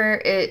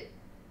anger, it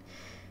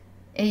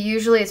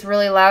usually it's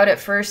really loud at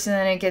first and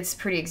then it gets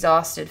pretty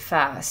exhausted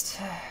fast.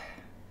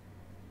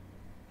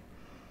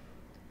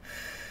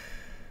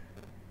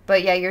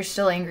 But yeah, you're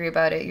still angry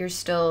about it.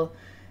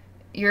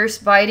 You're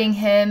biting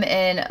him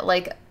in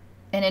like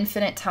an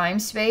infinite time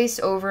space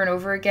over and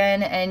over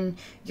again, and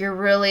you're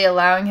really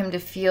allowing him to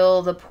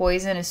feel the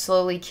poison is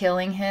slowly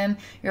killing him.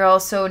 You're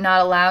also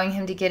not allowing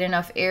him to get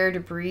enough air to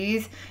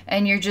breathe,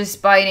 and you're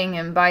just biting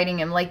him.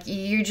 Like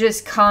you're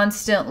just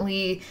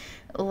constantly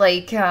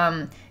like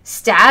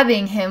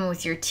stabbing him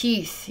with your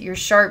teeth, your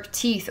sharp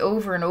teeth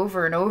over and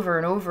over and over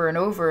and over and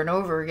over and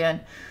over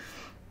again.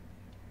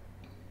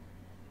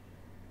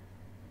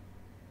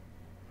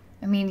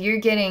 I mean, you're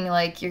getting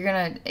like,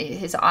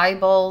 his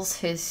eyeballs,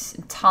 his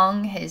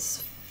tongue,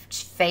 his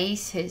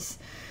face, his,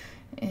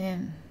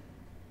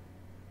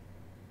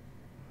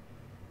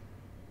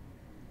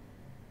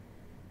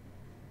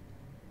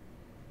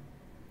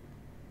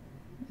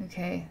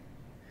 okay.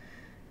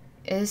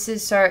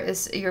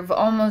 You've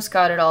almost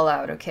got it all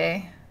out,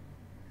 okay?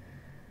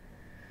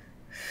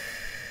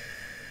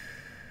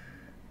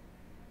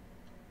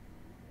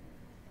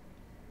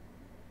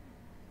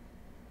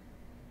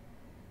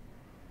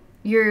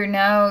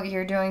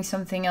 You're doing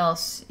something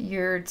else.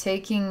 You're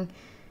taking,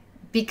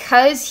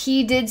 because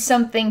he did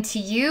something to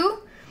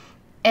you,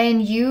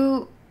 and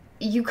you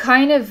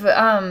kind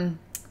of,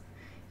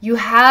 you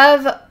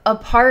have a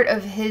part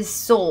of his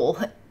soul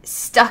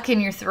stuck in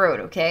your throat,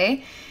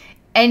 okay?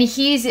 And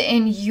he's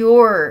in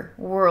your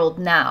world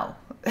now,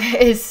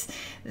 is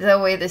the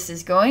way this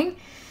is going.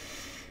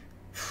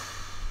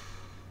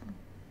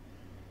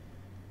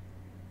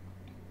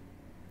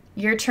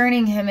 You're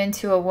turning him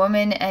into a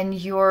woman, and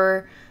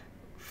you're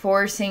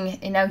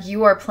now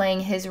you are playing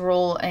his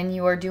role, and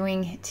you are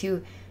doing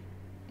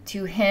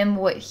to him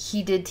what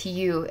he did to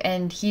you,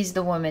 and he's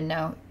the woman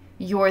now.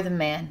 You're the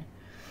man.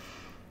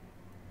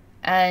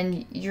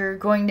 And you're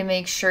going to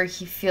make sure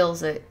he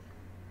feels it.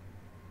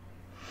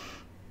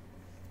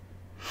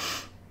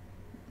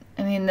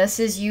 I mean, this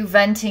is you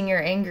venting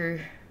your anger.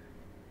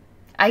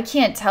 I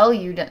can't tell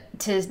you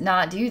to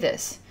not do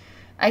this.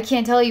 I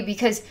can't tell you,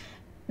 because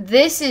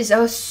this is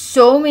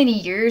so many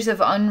years of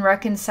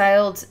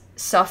unreconciled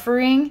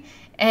suffering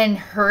and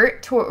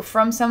hurt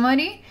from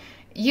somebody.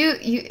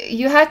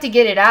 You have to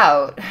get it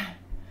out.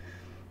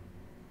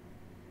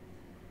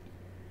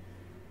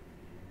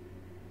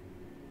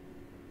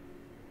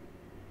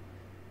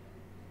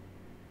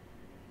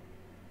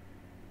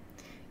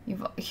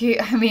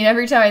 I mean,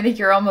 every time I think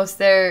you're almost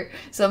there,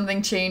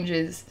 something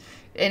changes,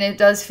 and it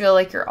does feel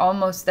like you're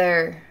almost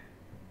there.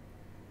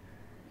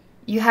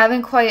 You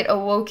haven't quite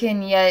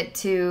awoken yet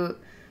to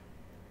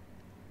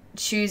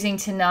choosing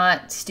to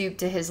not stoop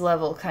to his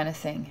level, kind of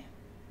thing.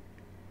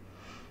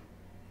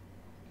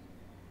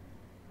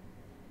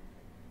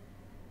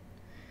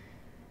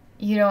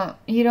 You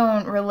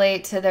don't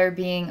relate to there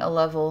being a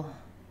level.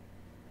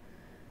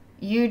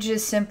 You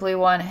just simply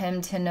want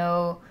him to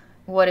know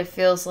what it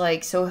feels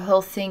like, so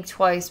he'll think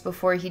twice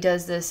before he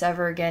does this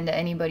ever again to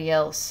anybody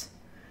else.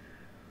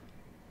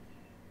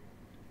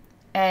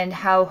 And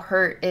how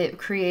hurt it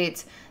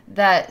creates,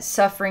 that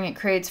suffering it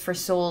creates for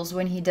souls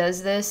when he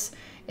does this.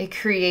 It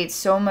creates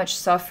so much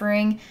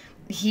suffering.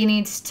 He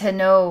needs to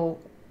know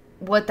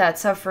what that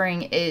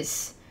suffering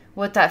is,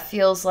 what that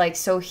feels like,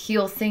 so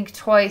he'll think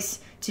twice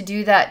to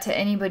do that to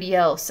anybody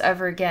else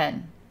ever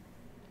again.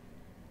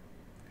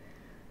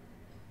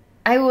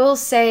 I will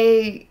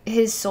say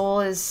his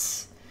soul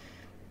is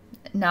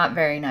not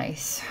very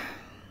nice.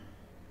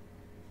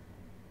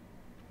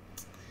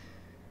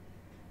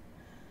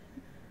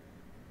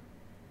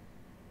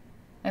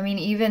 I mean,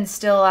 even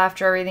still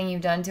after everything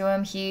you've done to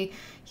him,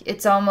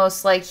 it's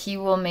almost like he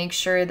will make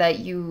sure that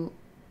you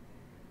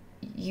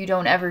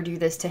don't ever do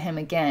this to him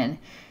again.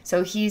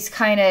 So he's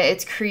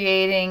it's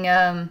creating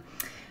a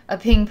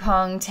ping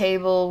pong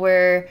table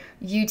where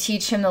you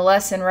teach him the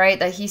lesson, right,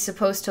 that he's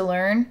supposed to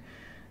learn.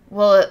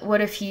 Well,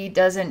 what if he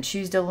doesn't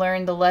choose to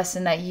learn the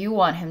lesson that you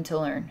want him to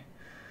learn?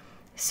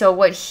 So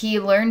what he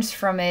learns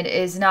from it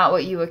is not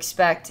what you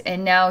expect.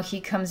 And now he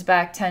comes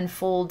back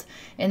tenfold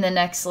in the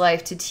next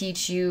life to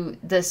teach you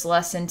this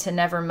lesson, to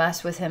never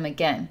mess with him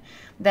again.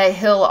 That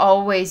he'll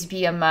always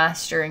be a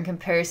master in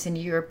comparison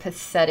to your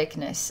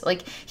patheticness.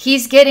 Like,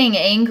 he's getting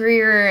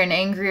angrier and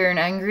angrier and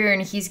angrier,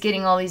 and he's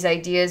getting all these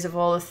ideas of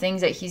all the things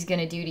that he's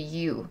going to do to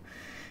you.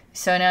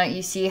 So now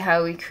you see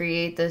how we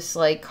create this,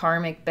 like,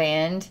 karmic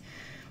band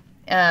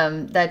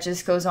that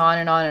just goes on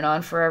and on and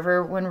on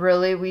forever, when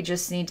really we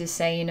just need to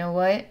say, you know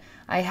what?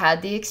 I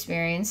had the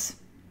experience.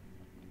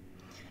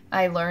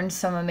 I learned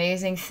some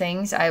amazing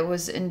things. I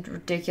was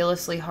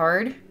ridiculously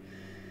hard.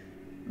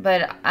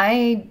 But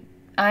I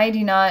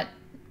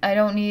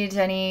don't need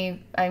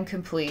any, I'm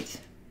complete.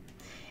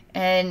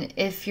 And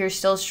if you're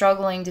still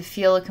struggling to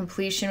feel a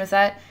completion with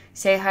that,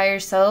 say, higher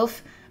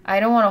self, I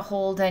don't want to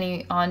hold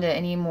on to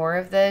any more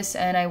of this,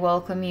 and I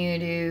welcome you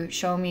to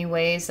show me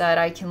ways that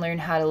I can learn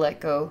how to let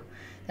go,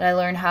 that I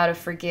learn how to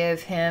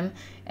forgive him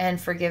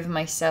and forgive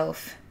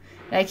myself.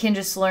 And I can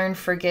just learn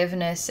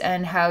forgiveness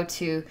and how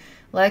to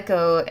let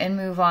go and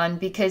move on,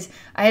 because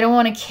I don't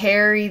want to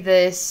carry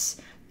this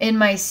in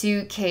my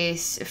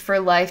suitcase for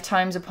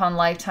lifetimes upon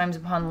lifetimes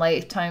upon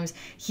lifetimes.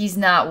 He's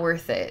not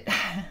worth it.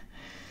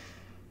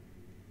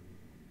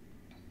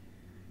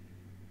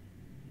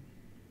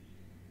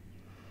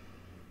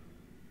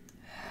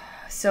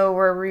 So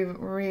we're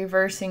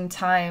reversing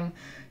time,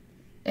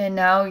 and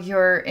now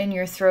you're in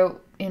your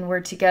throat and we're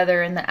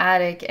together in the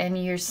attic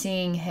and you're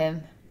seeing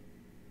him.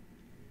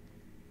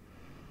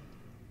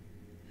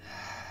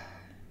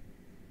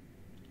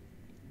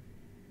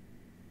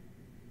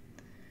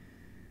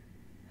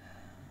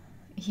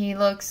 He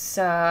looks,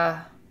 he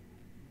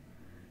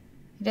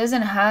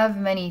doesn't have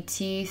many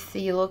teeth.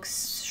 He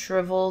looks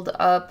shriveled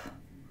up.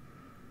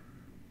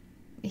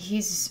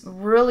 He's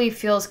really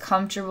feels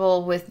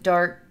comfortable with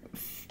dark,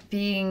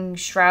 being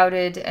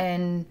shrouded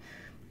in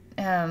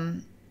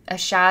a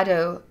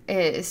shadow.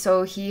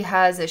 So he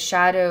has a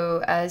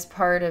shadow as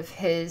part of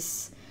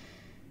his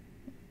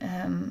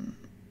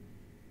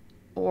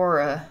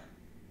aura,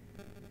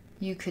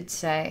 you could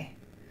say.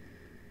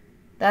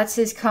 That's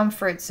his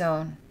comfort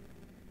zone.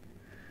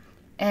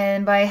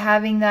 And by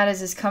having that as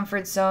his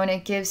comfort zone,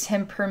 it gives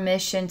him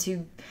permission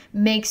to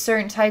make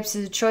certain types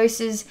of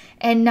choices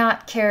and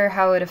not care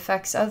how it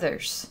affects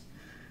others.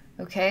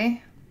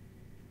 Okay?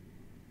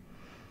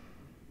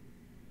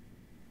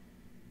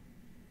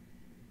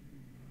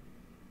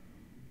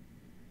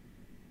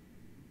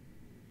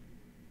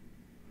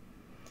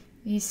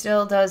 He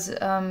still does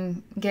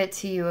get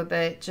to you a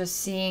bit, just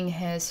seeing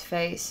his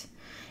face.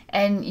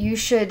 And you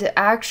should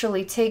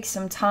actually take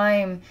some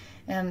time,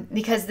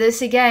 because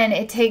this, again,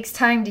 it takes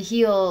time to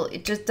heal.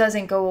 It just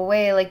doesn't go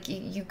away. Like,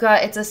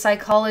 it's a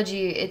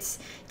psychology. It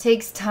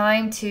takes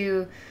time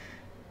to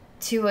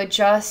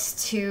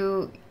adjust,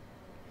 to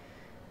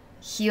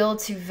heal,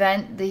 to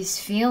vent these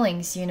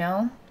feelings, you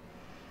know?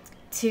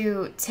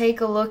 To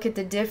take a look at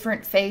the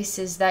different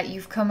faces that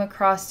you've come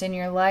across in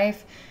your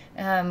life,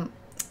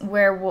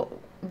 where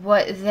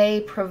what they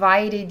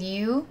provided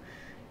you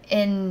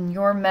in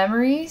your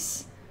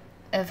memories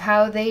of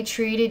how they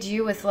treated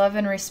you with love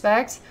and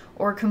respect,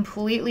 or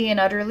completely and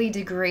utterly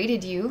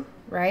degraded you,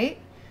 right?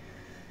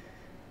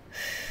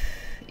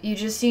 You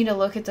just need to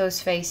look at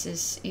those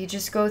faces. You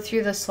just go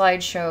through the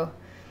slideshow.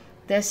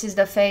 This is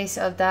the face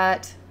of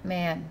that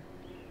man.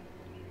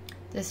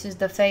 This is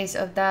the face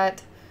of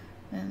that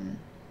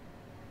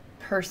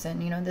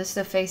person. You know, this is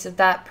the face of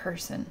that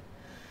person.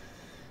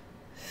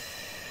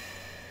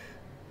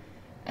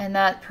 And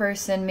that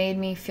person made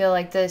me feel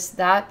like this.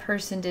 That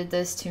person did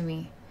this to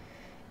me.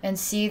 And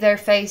see their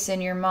face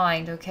in your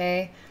mind,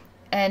 okay?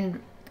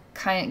 And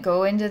kind of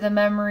go into the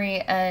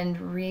memory and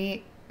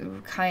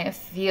kind of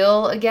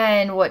feel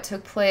again what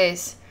took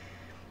place.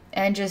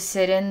 And just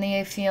sit in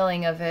the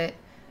feeling of it.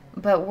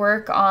 But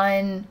work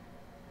on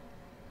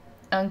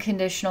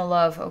unconditional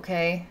love,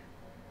 okay?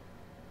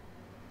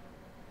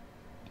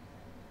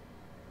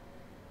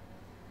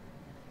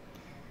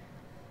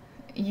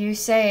 You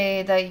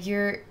say that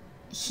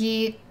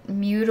he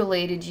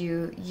mutilated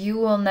you. You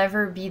will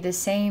never be the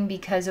same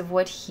because of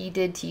what he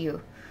did to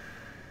you.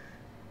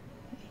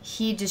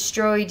 He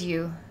destroyed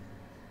you.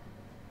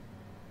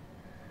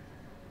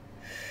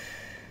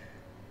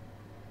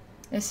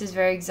 This is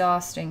very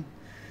exhausting.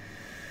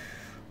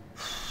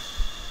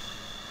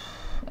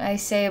 I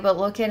say, but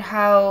look at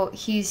how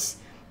he's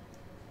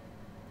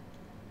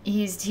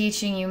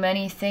teaching you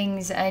many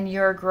things, and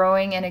you're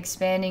growing and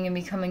expanding and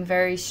becoming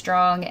very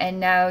strong, and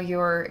now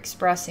you're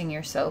expressing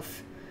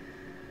yourself.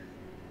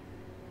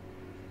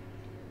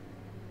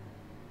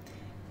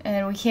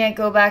 And we can't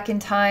go back in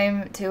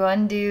time to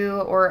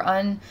undo or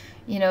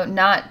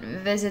not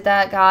visit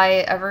that guy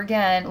ever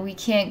again. We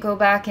can't go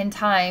back in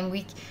time.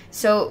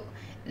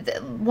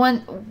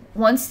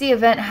 Once the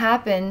event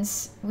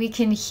happens, we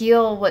can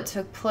heal what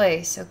took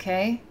place,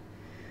 okay?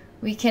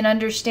 We can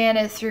understand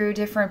it through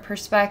different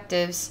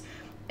perspectives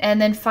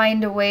and then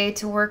find a way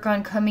to work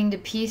on coming to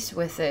peace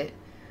with it.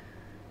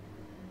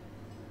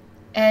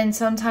 And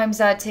sometimes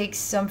that takes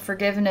some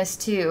forgiveness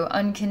too,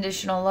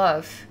 unconditional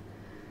love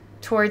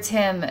towards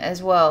him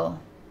as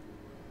well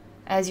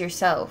as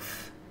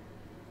yourself.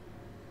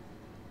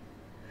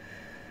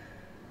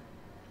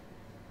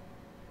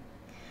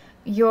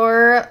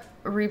 Your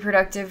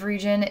reproductive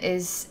region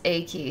is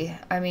achy.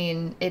 I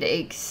mean, it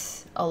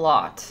aches a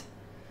lot.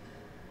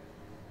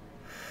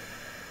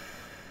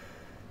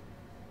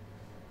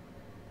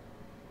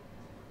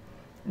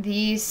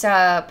 These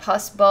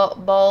pus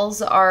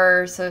balls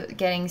are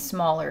getting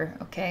smaller,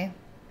 okay?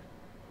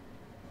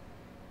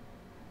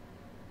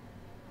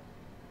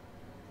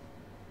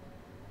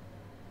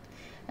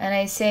 And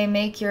I say,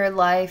 make your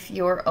life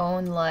your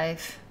own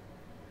life.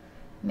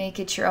 Make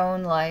it your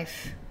own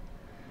life.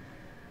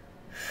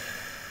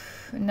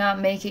 Not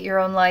make it your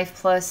own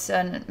life plus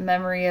a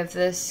memory of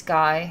this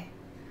guy.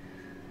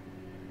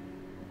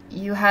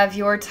 You have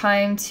your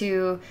time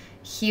to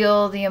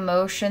heal the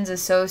emotions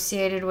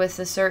associated with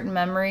the certain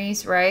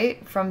memories,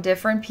 right? From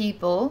different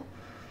people.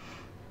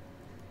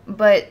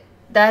 But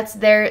that's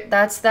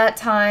that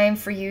time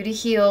for you to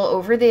heal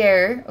over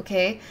there,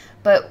 okay?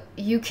 But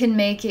you can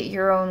make it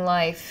your own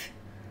life.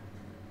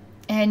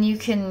 And you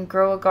can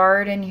grow a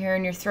garden here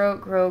in your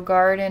throat, grow a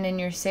garden in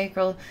your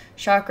sacral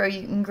chakra.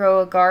 You can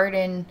grow a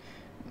garden,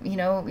 you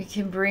know, you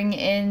can bring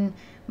in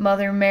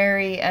Mother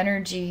Mary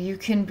energy. You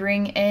can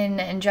bring in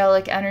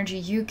angelic energy.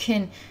 You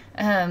can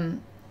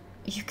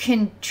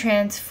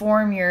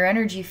transform your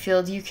energy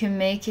field. You can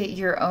make it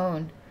your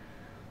own.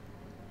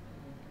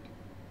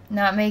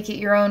 Not make it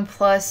your own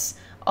plus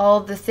all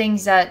the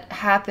things that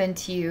happen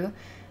to you.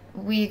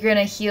 We're going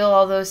to heal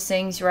all those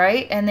things,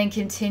 right? And then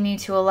continue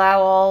to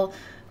allow all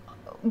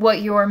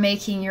what you're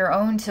making your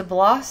own to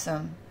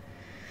blossom.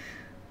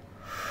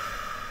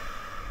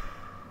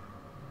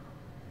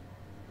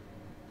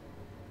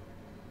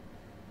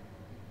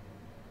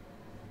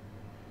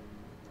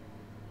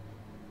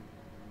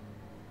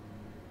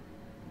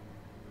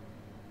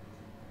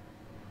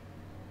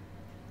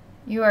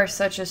 You are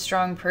such a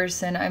strong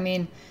person. I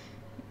mean,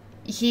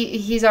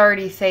 he's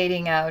already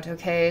fading out,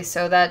 okay?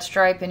 So that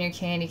stripe in your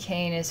candy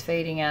cane is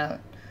fading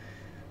out.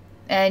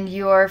 And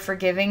you are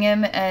forgiving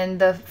him, and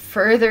the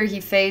further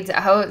he fades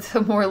out,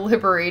 the more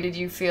liberated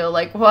you feel.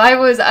 Like, why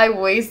was I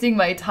wasting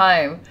my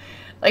time?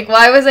 Like,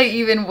 why was I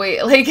even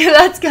like,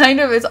 that's kind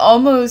of, it's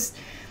almost,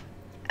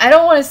 I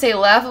don't want to say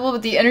laughable,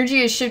 but the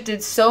energy has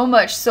shifted so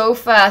much, so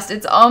fast,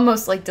 it's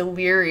almost like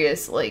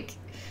delirious. Like,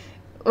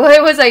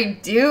 what was I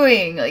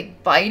doing?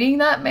 Like, biting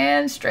that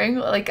man?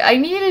 Strangling? Like, I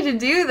needed to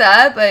do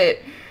that, but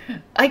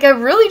like, I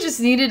really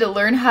just needed to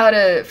learn how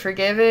to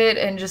forgive it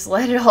and just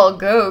let it all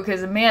go,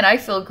 because, man, I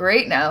feel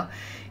great now.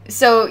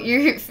 So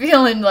you're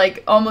feeling,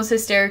 like, almost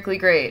hysterically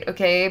great,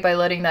 okay, by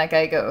letting that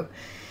guy go.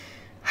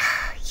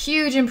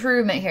 Huge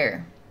improvement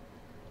here.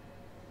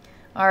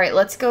 All right,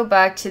 let's go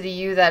back to the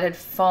you that had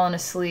fallen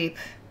asleep.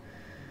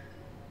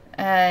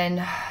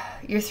 And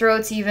your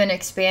throat's even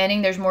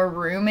expanding. There's more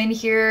room in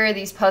here.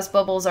 These pus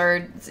bubbles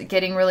are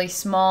getting really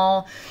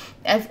small.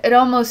 It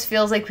almost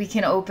feels like we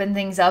can open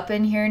things up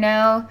in here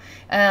now.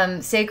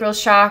 Sacral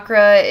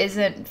chakra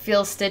doesn't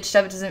feel stitched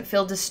up. It doesn't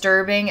feel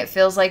disturbing. It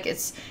feels like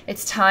it's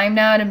time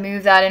now to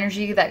move that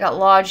energy that got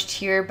lodged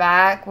here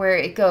back where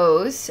it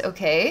goes.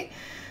 Okay.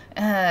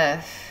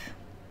 Let's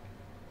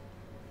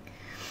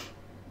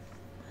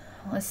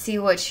see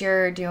what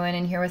you're doing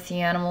in here with the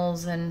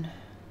animals and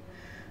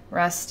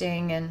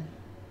resting. And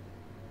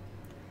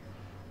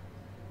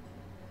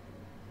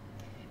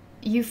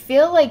you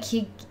feel like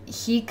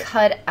he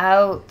cut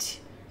out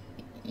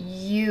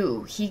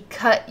you. He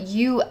cut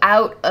you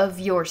out of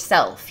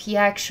yourself. He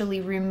actually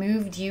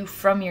removed you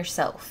from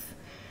yourself.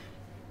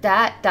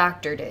 That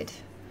doctor did.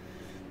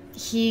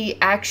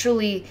 He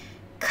actually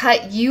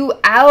cut you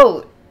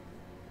out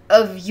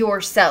of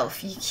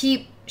yourself. You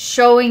keep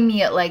showing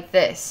me it like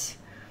this.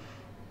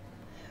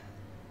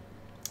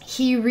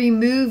 He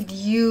removed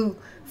you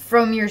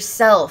from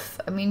yourself.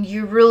 I mean,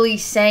 you're really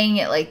saying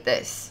it like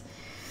this.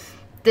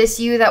 This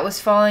you that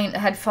was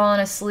had fallen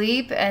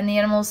asleep, and the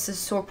animals is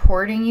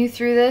supporting you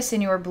through this,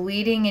 and you were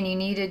bleeding, and you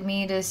needed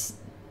me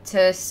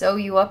to sew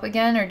you up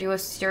again or do a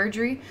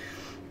surgery.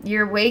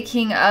 You're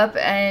waking up,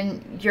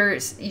 and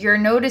you're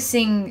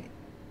noticing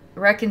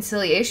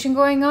reconciliation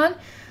going on,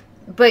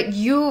 but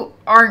you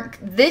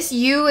aren't. This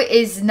you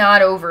is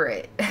not over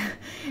it.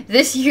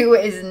 This you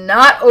is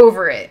not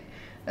over it.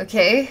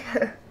 Okay.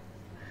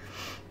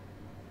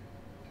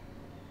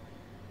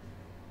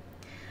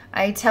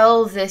 I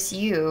tell this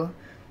you.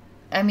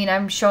 I mean,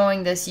 I'm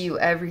showing this you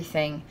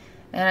everything.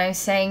 And I'm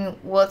saying,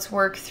 let's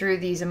work through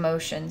these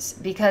emotions.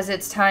 Because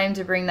it's time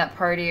to bring that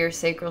part of your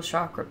sacral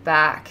chakra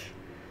back.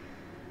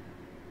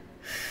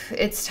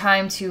 It's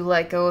time to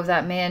let go of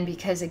that man.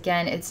 Because,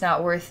 again, it's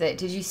not worth it.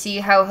 Did you see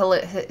how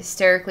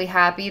hysterically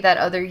happy that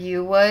other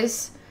you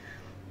was?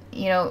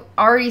 You know,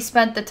 already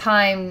spent the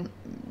time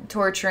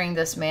torturing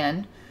this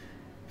man.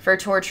 For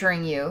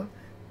torturing you.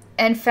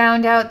 And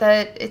found out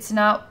that it's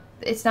not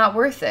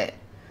worth it.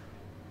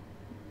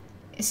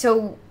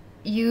 So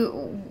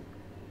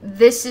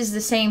this is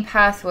the same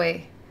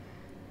pathway.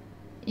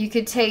 You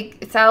could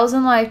take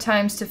 1,000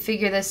 lifetimes to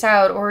figure this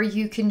out, or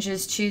you can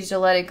just choose to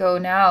let it go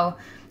now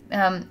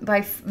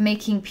by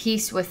making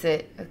peace with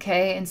it,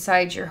 okay,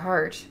 inside your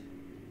heart.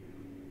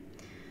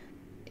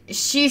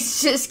 She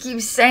just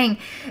keeps saying,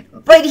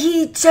 but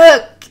he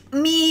took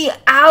me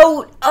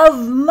out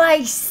of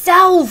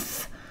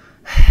myself.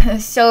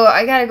 So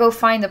I gotta go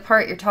find the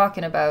part you're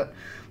talking about.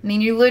 I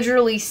mean, you're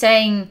literally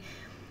saying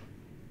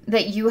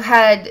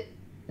that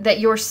that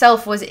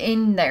yourself was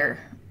in there,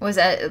 was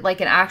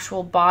like an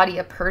actual body,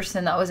 a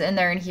person that was in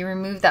there, and he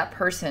removed that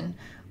person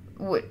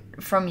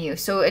from you.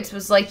 So it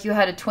was like you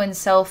had a twin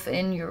self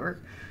in your,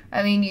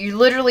 I mean, you're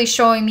literally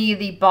showing me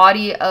the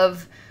body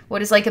of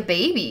what is like a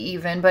baby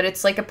even, but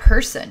it's like a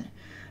person,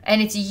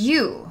 and it's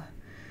you.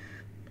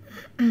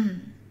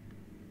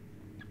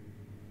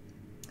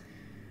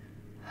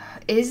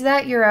 Is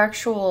that your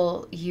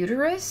actual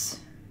uterus?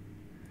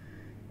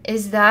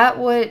 Is that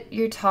what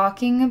you're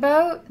talking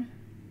about?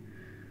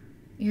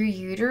 Your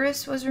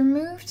uterus was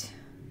removed?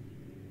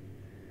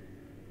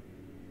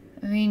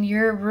 I mean,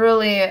 you're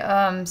really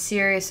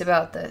serious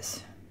about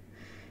this.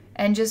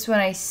 And just when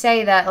I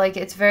say that, like,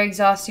 it's very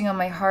exhausting on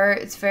my heart.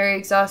 It's very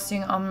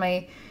exhausting on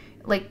my,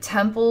 like,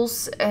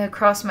 temples,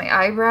 across my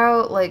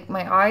eyebrow, like,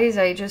 my eyes.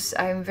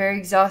 I'm very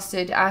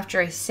exhausted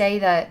after I say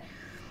that.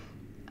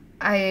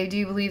 I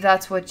do believe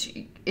that's what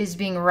is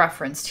being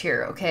referenced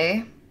here,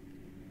 okay?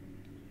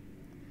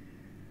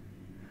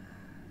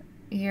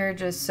 You're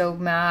just so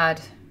mad.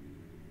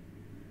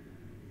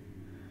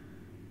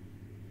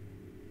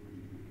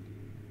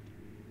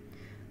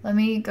 Let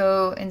me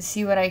go and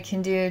see what I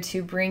can do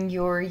to bring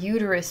your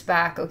uterus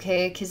back,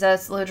 okay? Because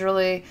that's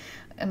literally,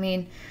 I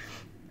mean,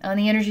 on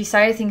the energy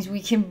side of things, we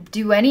can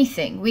do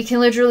anything. We can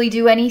literally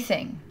do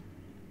anything.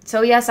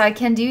 So yes, I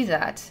can do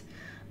that.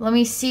 Let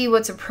me see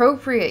what's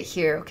appropriate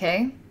here,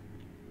 okay?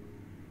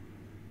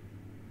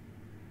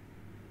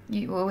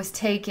 What was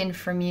taken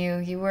from you.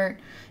 You weren't,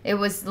 it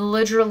was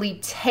literally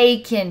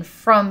taken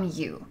from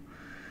you.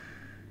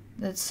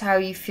 That's how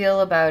you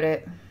feel about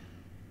it.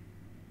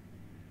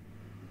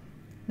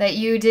 That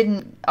you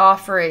didn't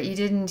offer it. You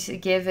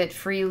didn't give it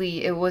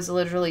freely. It was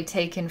literally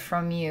taken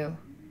from you.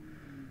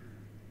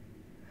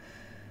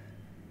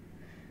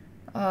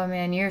 Oh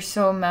man, you're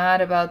so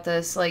mad about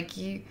this. Like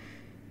you...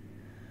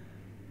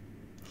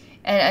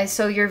 And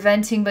so you're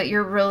venting, but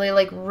you're really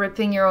like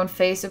ripping your own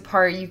face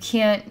apart. You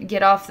can't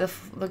get off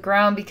the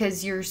ground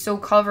because you're so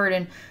covered,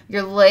 and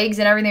your legs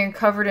and everything are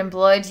covered in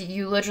blood.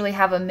 You literally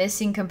have a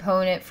missing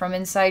component from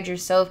inside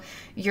yourself.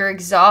 You're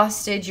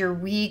exhausted. You're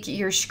weak.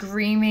 You're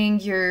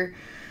screaming.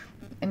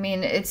 I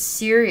mean, it's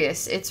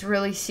serious. It's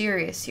really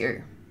serious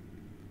here.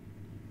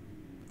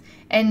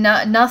 And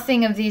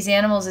nothing of these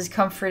animals is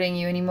comforting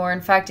you anymore. In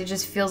fact, it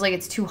just feels like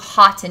it's too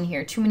hot in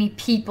here. Too many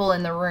people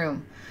in the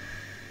room.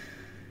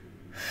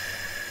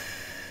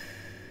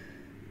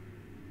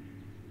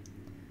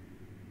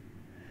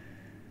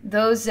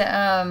 Those,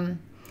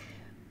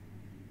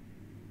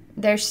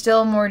 there's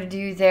still more to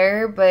do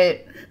there,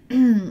 but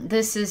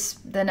this is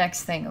the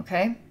next thing,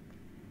 okay?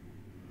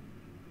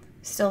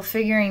 Still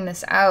figuring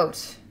this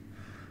out.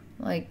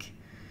 Like,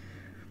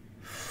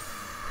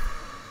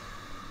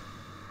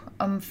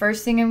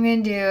 first thing I'm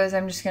going to do is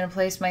I'm just going to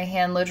place my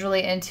hand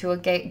literally into a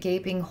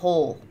gaping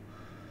hole.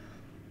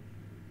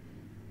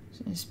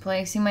 So just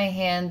placing my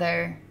hand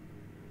there.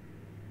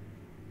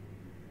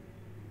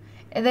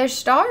 And there's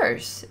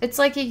stars. It's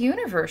like a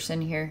universe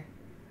in here.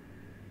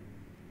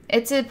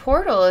 It's a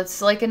portal.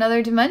 It's like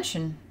another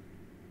dimension.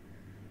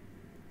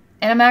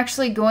 And I'm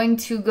actually going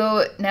to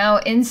go now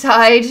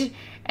inside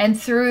and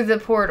through the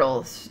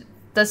portals.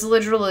 That's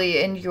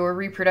literally in your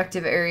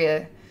reproductive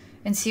area,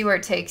 and see where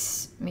it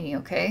takes me,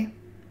 okay?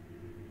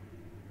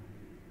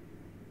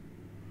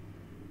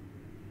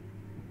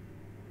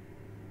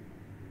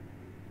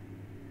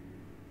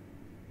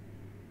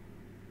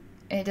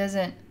 It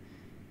doesn't...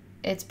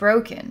 It's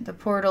broken. The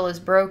portal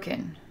is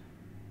broken.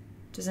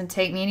 It doesn't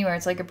take me anywhere.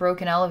 It's like a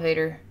broken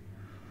elevator.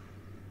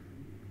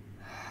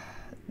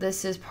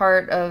 This is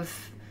part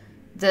of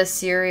the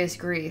serious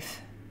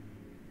grief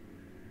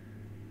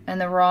and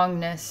the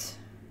wrongness.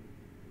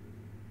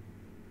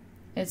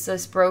 It's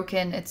this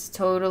broken, it's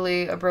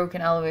totally a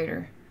broken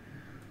elevator.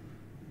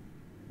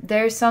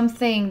 There's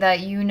something that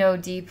you know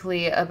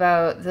deeply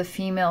about the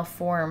female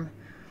form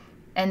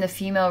and the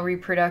female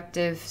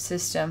reproductive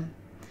system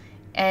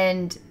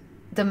and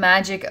the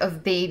magic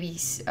of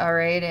babies, all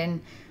right,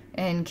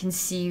 and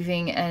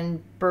conceiving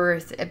and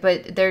birth.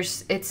 But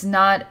it's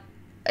not,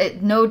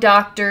 no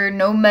doctor,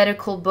 no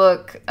medical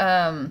book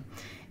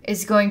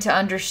is going to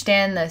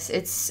understand this.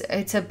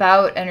 It's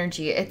about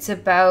energy. It's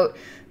about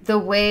the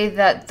way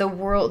that the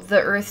world, the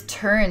earth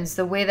turns,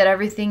 the way that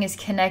everything is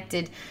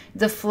connected,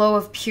 the flow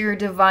of pure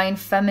divine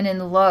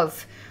feminine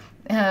love.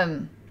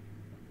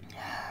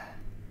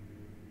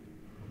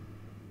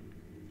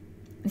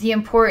 The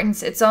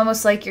importance, it's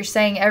almost like you're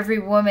saying every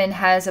woman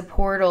has a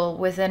portal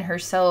within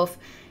herself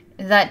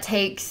that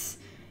takes,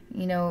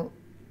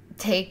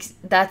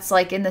 that's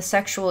like in the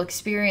sexual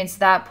experience,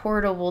 that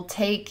portal will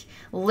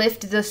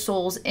lift the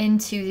souls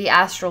into the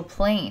astral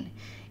plane,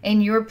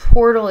 and your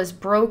portal is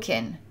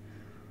broken.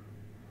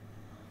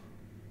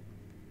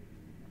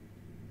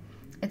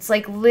 It's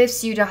like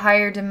lifts you to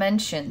higher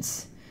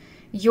dimensions.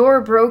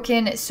 You're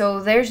broken,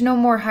 so there's no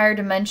more higher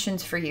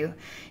dimensions for you.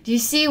 Do you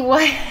see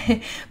what?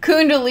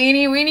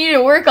 Kundalini, we need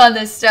to work on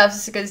this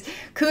stuff, because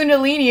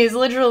Kundalini is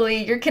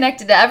literally, you're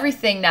connected to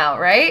everything now,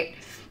 right?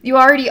 You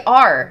already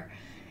are.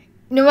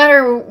 No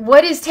matter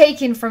what is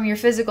taken from your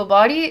physical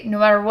body, no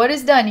matter what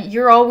is done,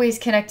 you're always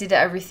connected to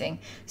everything.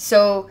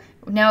 So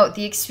now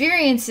the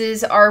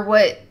experiences are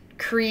what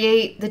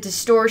create the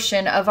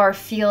distortion of our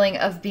feeling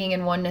of being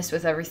in oneness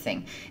with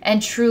everything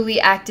and truly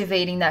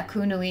activating that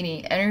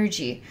Kundalini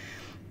energy.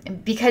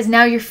 Because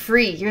now you're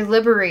free, you're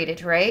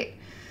liberated, right?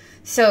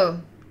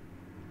 So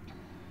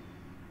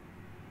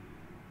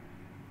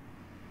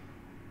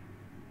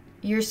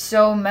you're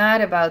so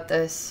mad about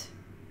this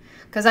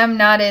because I'm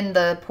not in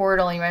the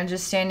portal anymore. I'm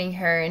just standing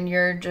here and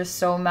you're just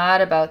so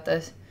mad about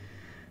this.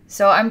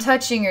 So I'm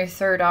touching your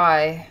third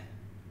eye,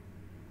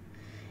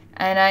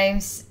 and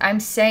I'm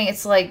saying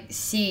it's like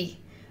see,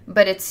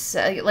 but it's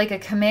like a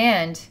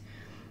command.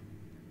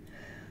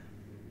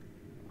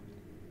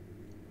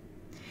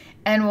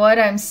 And what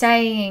I'm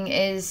saying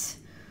is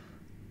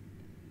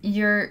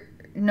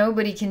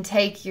nobody can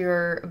take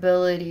your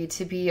ability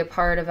to be a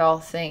part of all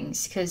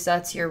things, because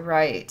that's your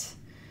right.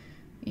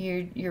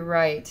 You're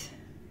right.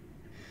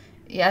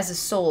 As a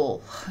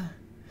soul,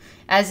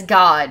 as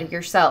God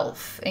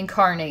yourself,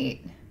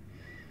 incarnate.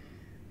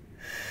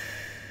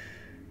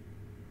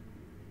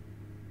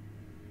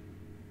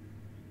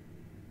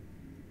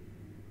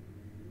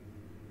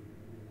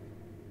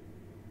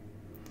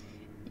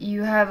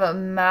 You have a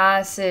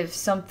massive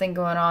something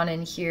going on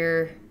in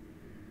here.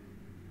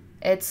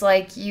 It's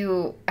like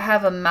you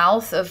have a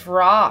mouth of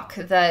rock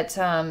that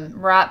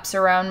wraps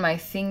around my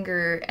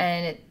finger,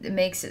 and it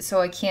makes it so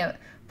I can't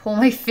pull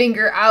my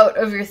finger out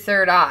of your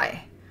third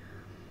eye.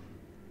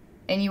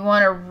 And you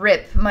want to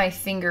rip my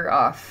finger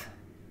off.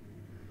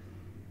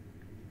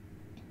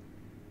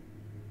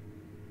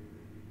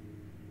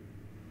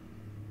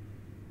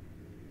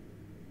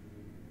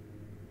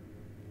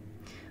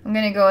 I'm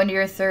going to go into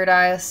your third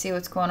eye. Let's see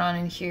what's going on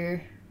in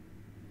here.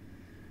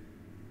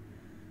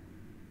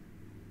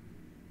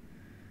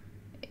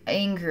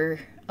 Anger.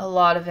 A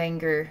lot of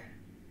anger.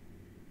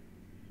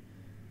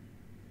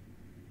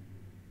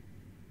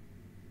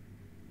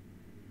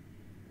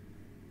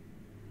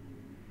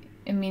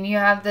 I mean, you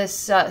have this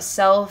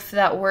self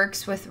that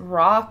works with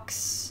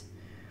rocks,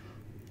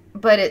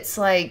 but it's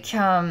like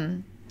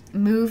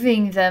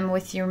moving them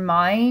with your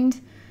mind,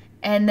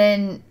 and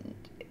then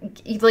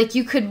like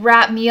you could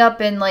wrap me up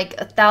in like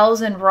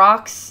 1,000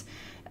 rocks,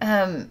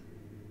 and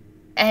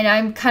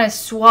I'm kind of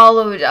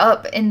swallowed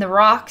up in the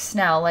rocks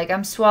now. Like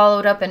I'm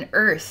swallowed up in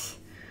earth.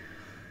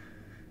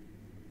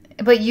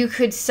 But you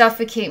could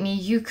suffocate me.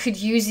 You could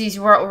use these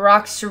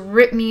rocks to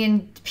rip me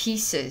in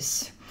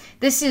pieces.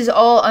 This is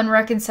all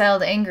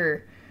unreconciled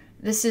anger.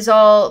 This is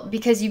all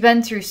because you've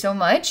been through so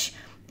much,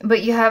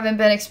 but you haven't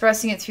been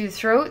expressing it through the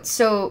throat.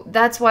 So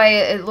that's why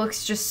it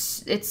looks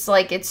just, it's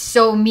like, it's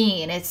so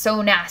mean. It's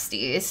so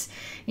nasty. It's,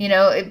 you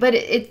know, but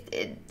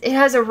it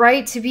has a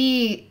right to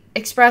be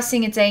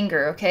expressing its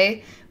anger,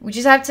 okay? We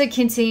just have to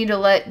continue to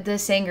let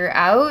this anger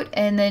out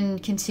and then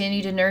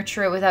continue to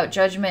nurture it without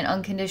judgment,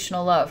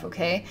 unconditional love,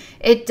 okay?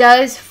 It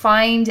does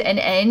find an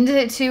end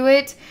to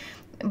it,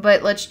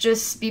 but let's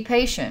just be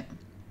patient.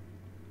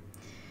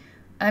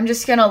 I'm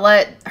just gonna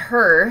let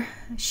her,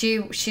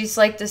 she's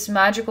like this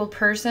magical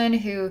person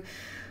who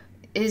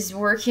is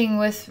working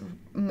with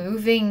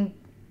moving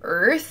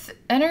earth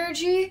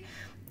energy,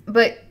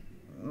 but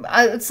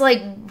it's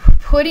like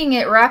putting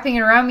it, wrapping it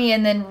around me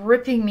and then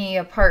ripping me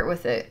apart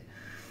with it.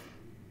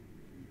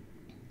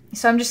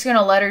 So I'm just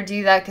gonna let her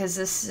do that because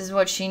this is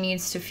what she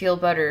needs to feel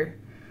better.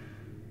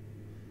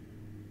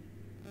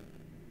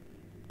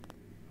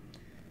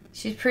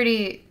 She's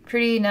pretty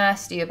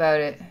nasty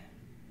about it.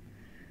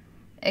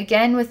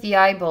 Again with the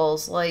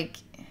eyeballs, like,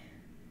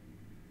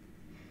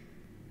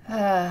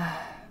 it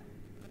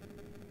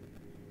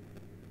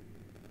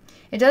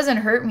doesn't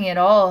hurt me at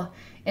all.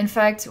 In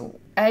fact,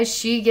 as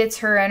she gets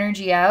her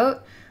energy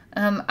out,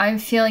 I'm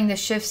feeling the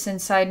shifts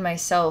inside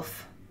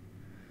myself.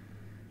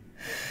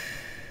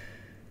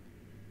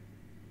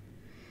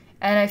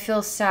 And I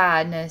feel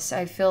sadness.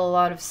 I feel a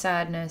lot of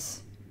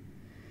sadness.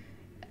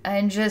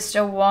 And just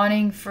a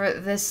wanting for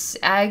this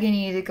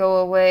agony to go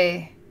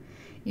away.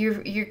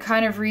 You're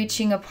kind of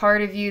reaching a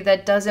part of you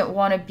that doesn't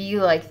want to be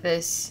like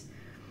this.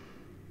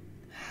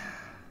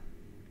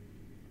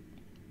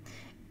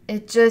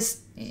 It's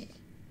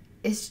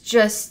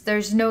just,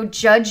 there's no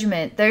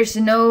judgment. There's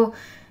no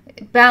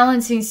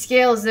balancing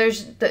scales.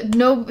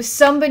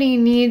 Somebody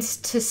needs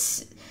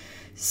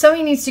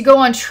to go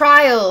on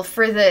trial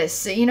for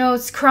this. You know,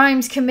 it's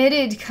crimes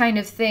committed kind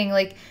of thing.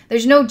 Like,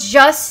 there's no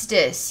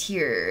justice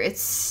here.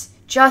 It's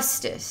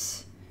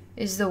justice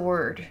is the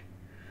word.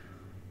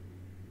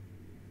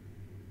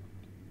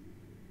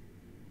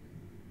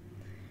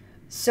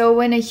 So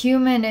when a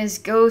human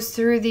goes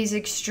through these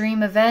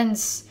extreme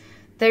events,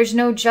 there's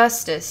no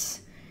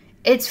justice.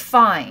 It's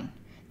fine.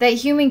 that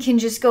human can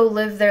just go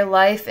live their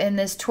life in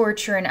this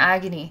torture and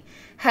agony.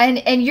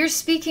 And you're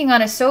speaking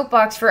on a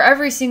soapbox for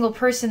every single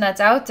person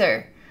that's out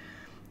there,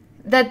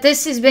 that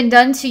this has been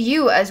done to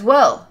you as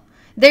well.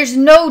 There's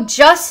no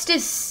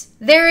justice.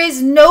 There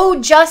is no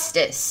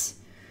justice.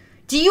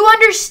 Do you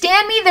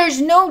understand me?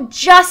 There's no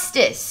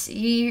justice.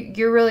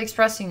 You're really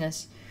expressing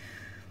this.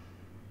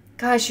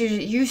 Gosh,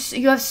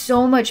 you have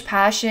so much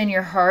passion in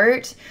your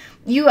heart.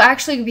 You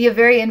actually could be a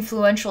very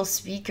influential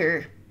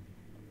speaker.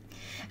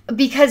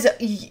 Because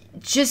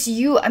just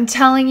you, I'm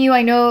telling you,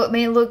 I know it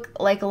may look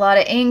like a lot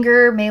of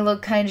anger, may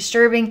look kind of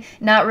disturbing,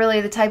 not really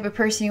the type of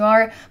person you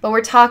are, but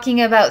we're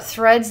talking about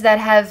threads that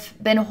have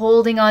been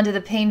holding on to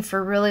the pain for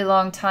a really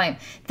long time.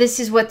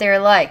 This is what they're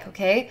like,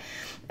 okay?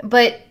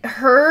 But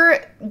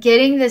her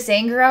getting this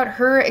anger out,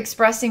 her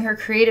expressing her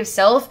creative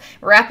self,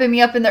 wrapping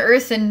me up in the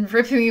earth and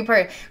ripping me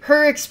apart,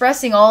 her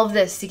expressing all of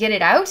this to get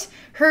it out,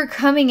 her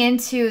coming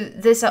into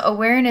this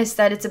awareness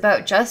that it's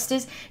about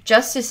justice.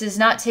 Justice is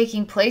not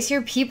taking place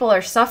here. People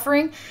are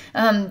suffering.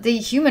 The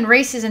human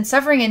race is in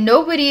suffering, and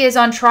nobody is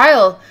on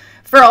trial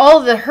for all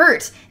the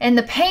hurt and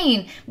the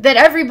pain that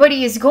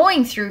everybody is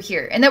going through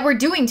here and that we're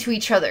doing to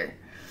each other.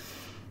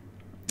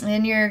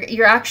 And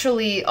you're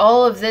actually,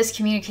 all of this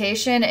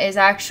communication is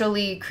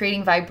actually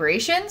creating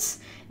vibrations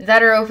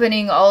that are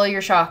opening all of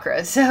your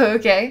chakras.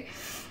 Okay.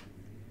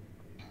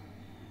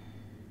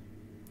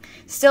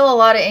 Still a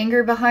lot of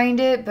anger behind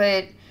it,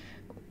 but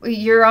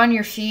you're on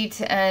your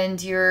feet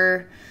and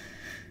you're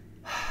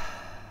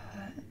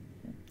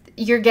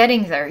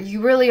getting there.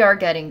 You really are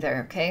getting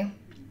there, okay?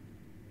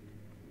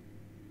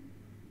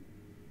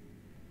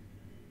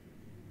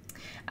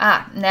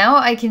 Now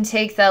I can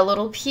take that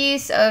little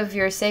piece of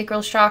your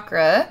sacral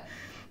chakra.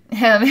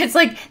 It's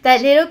like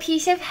that little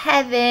piece of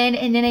heaven,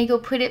 and then I go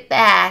put it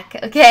back,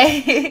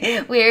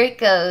 okay? Where it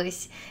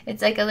goes.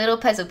 It's like a little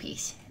puzzle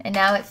piece, and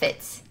now it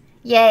fits.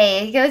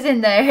 Yay, it goes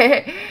in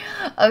there.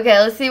 Okay,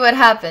 let's see what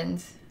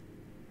happens.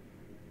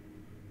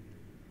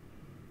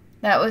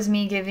 That was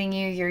me giving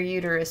you your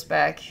uterus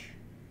back.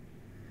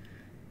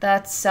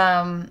 That's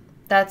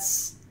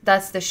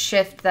the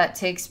shift that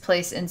takes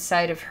place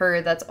inside of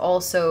her that's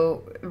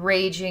also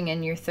raging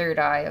in your third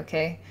eye,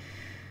 okay?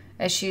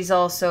 As she's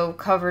also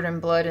covered in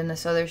blood in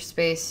this other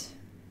space.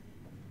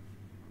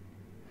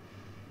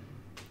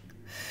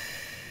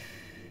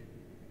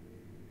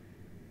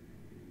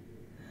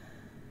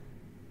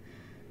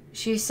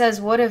 She says,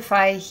 what if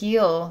I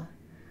heal,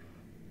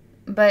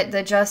 but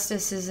the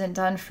justice isn't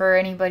done for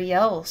anybody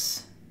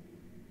else?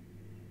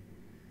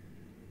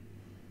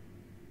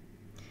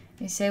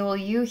 You say, well,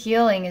 you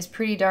healing is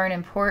pretty darn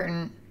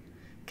important,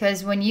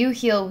 because when you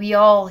heal, we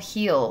all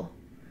heal.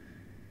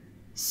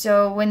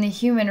 So when the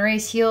human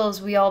race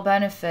heals, we all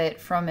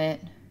benefit from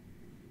it.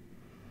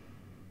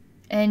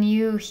 And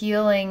you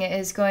healing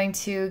is going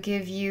to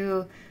give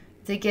you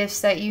the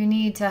gifts that you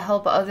need to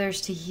help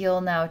others to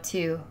heal now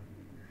too.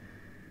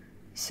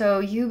 So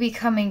you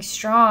becoming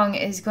strong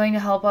is going to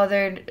help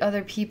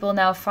other people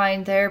now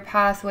find their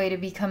pathway to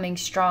becoming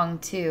strong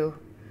too.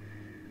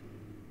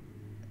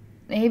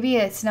 Maybe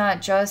it's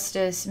not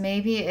justice,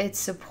 maybe it's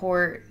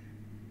support.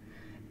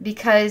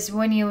 Because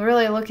when you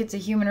really look at the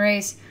human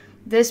race,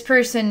 this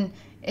person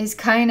is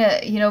kind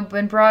of,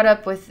 been brought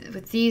up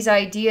with these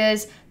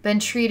ideas, been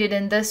treated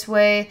in this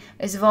way,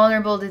 is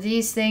vulnerable to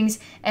these things,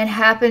 and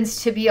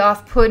happens to be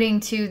off-putting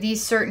to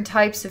these certain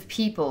types of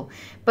people.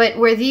 But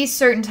where these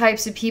certain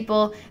types of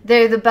people,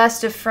 they're the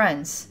best of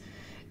friends.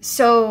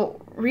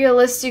 So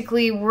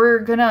realistically, we're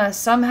gonna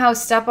somehow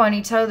step on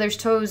each other's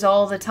toes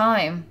all the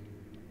time.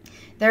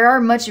 There are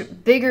much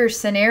bigger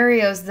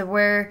scenarios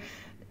where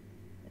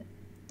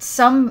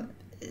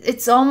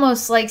it's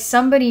almost like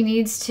somebody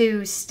needs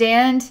to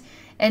stand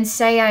and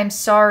say, I'm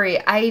sorry,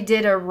 I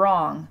did a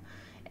wrong.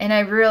 And I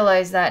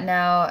realize that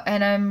now,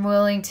 and I'm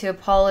willing to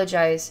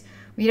apologize.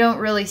 We don't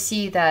really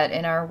see that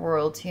in our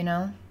world, you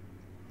know?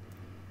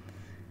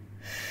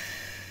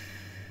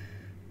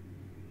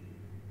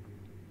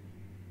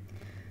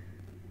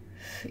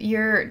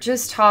 You're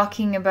just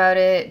talking about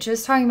it,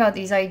 just talking about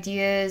these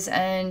ideas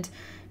and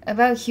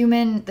about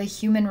the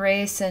human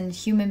race and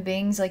human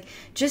beings. Like,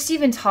 just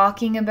even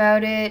talking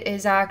about it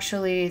is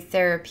actually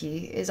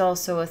therapy, is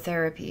also a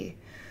therapy.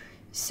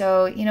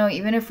 So,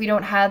 even if we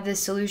don't have the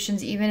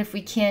solutions, even if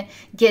we can't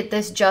get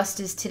this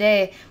justice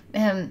today,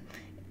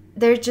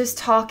 they're just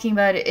talking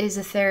about it is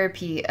a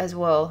therapy as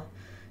well.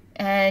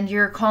 And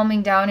you're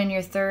calming down in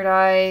your third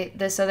eye.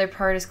 This other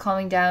part is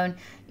calming down.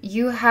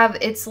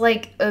 It's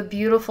like a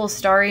beautiful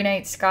starry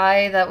night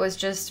sky that was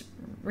just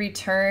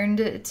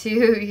returned to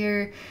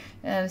your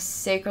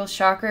sacral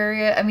chakra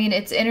area. I mean,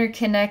 it's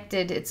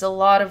interconnected. It's a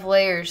lot of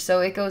layers,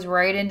 so it goes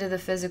right into the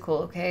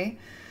physical, okay?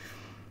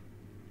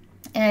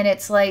 And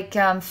it's like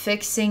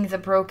fixing the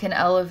broken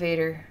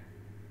elevator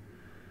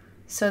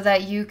so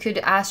that you could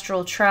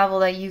astral travel,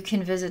 that you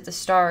can visit the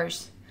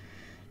stars.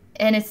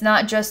 And it's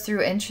not just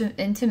through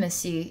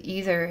intimacy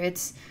either.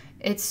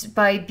 It's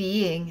by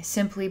being,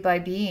 simply by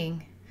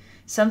being.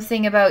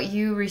 Something about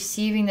you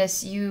receiving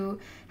this, you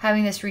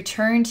having this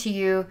return to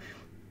you,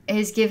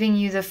 is giving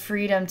you the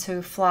freedom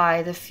to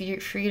fly, the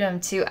freedom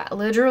to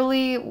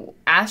literally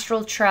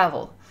astral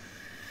travel.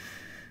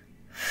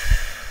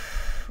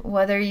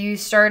 Whether you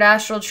start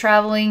astral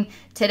traveling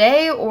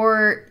today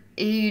or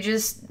you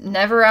just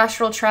never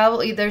astral travel,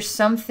 there's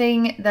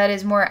something that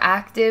is more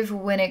active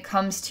when it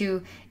comes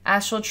to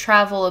astral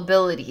travel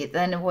ability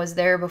than it was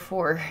there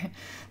before.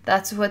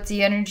 That's what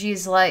the energy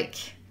is like.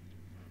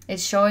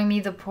 It's showing me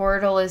the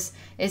portal is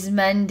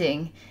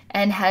mending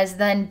and has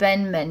then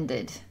been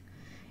mended,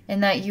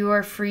 and that you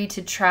are free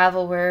to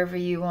travel wherever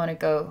you want to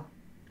go.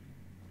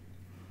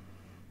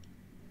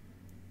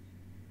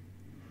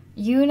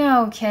 You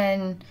now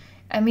can,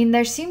 I mean,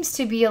 there seems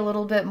to be a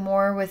little bit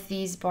more with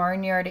these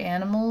barnyard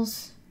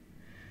animals.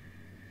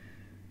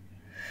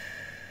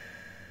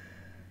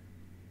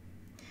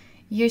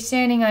 You're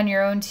standing on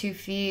your own 2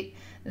 feet.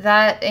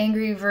 That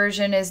angry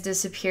version has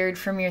disappeared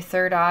from your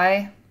third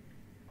eye.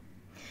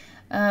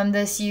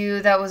 This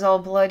you that was all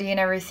bloody and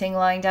everything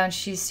lying down,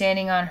 she's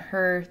standing on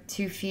her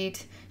 2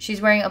 feet.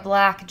 She's wearing a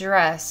black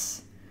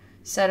dress,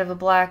 instead of a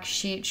black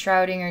sheet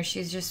shrouding her.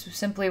 She's just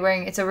simply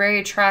wearing, it's a very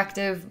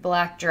attractive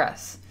black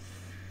dress.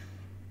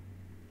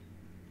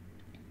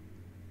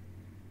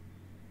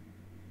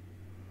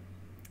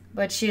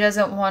 But she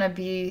doesn't want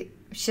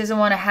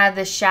to have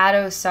the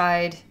shadow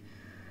side.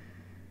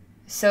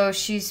 So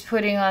she's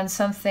putting on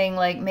something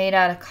like made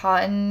out of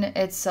cotton.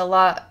 It's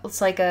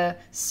like a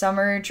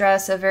summer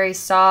dress, a very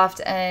soft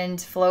and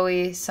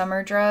flowy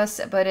summer dress,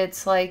 but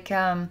it's like,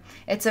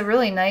 it's a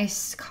really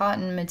nice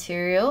cotton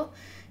material.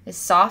 It's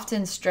soft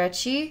and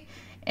stretchy,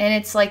 and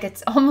it's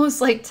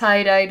almost like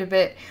tie-dyed a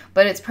bit,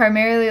 but it's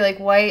primarily like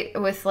white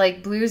with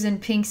like blues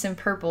and pinks and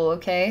purple,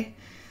 okay?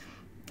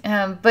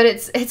 But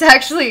it's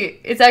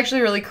actually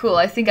really cool.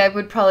 I think I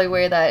would probably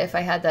wear that if I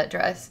had that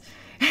dress.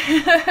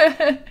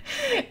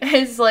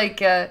 It's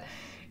like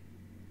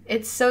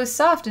it's so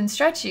soft and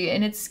stretchy,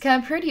 and it's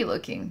kind of pretty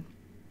looking.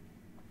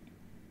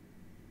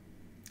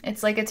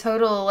 It's like a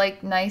total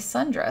like nice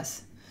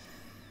sundress.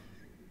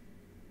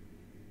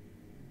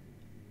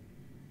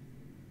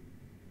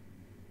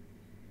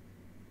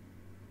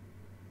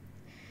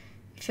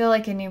 You feel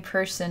like a new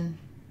person.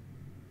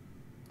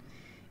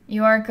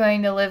 You aren't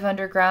going to live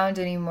underground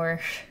anymore.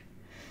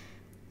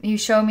 You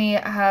show me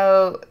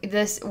how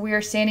we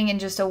are standing in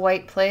just a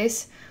white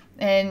place,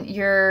 and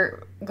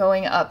you're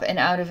going up and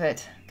out of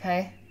it,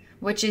 okay?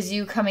 Which is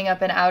you coming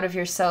up and out of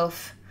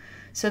yourself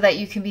so that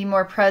you can be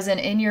more present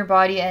in your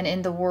body and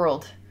in the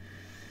world.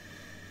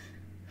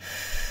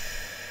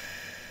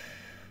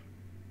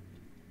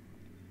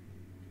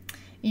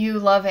 You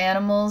love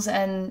animals,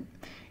 and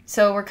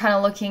so we're kind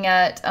of looking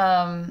at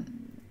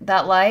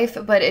that life,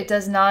 but it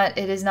is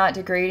not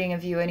degrading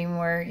of you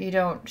anymore. You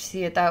don't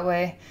see it that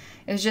way.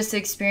 It was just the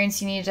experience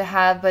you needed to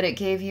have, but it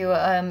gave you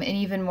an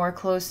even more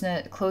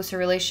closer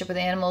relationship with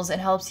animals,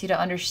 and helps you to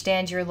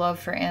understand your love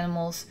for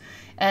animals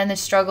and the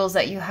struggles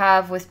that you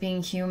have with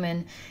being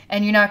human.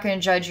 And you're not going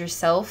to judge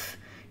yourself.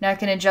 You're not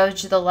going to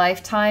judge the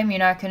lifetime. You're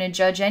not going to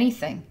judge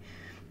anything.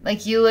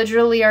 Like, you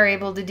literally are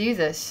able to do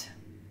this.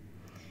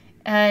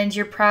 And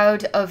you're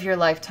proud of your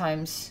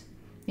lifetimes.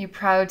 You're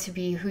proud to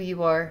be who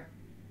you are.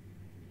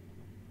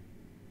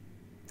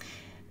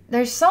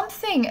 There's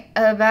something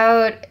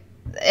about,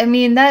 I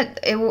mean,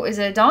 is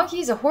it a donkey?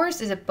 Is it a horse?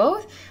 Is it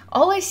both?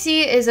 All I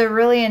see is a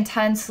really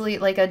intensely,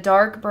 like a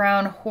dark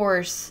brown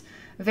horse.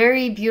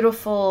 Very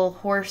beautiful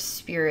horse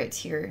spirit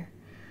here.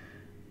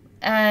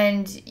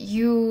 And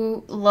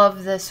you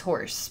love this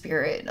horse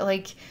spirit.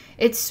 Like,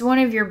 it's one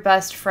of your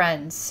best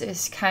friends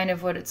is kind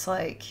of what it's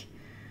like.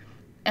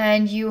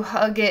 And you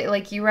hug it,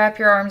 like you wrap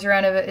your arms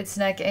around its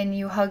neck and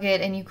you hug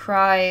it and you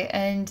cry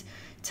and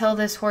tell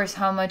this horse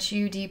how much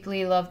you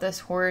deeply love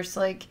this horse.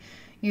 Like,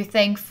 you're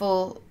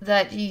thankful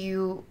that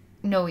you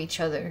know each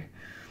other.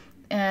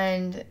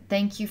 And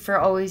thank you for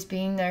always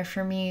being there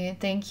for me.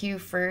 Thank you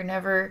for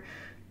never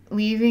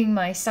leaving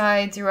my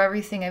side through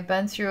everything I've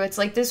been through. It's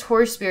like this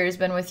horse spirit has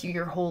been with you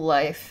your whole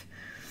life.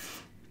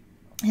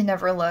 It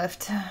never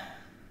left.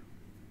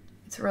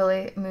 It's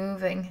really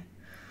moving.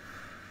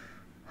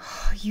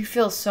 You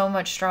feel so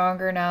much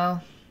stronger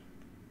now.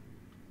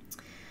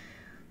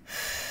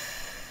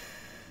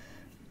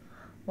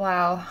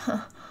 Wow.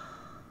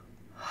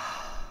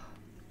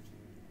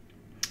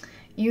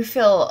 You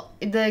feel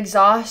the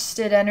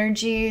exhausted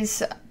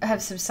energies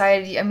have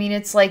subsided. I mean,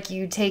 it's like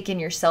you taken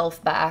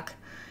yourself back.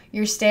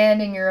 You're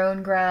standing your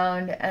own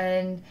ground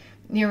and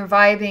you're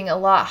vibing a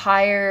lot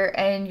higher,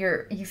 and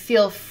you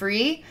feel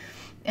free.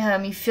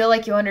 You feel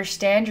like you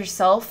understand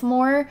yourself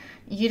more.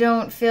 You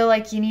don't feel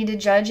like you need to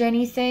judge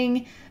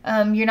anything.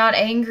 You're not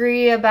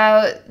angry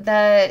about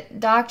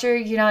that doctor.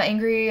 You're not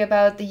angry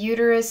about the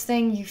uterus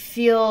thing. You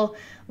feel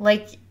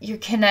like you're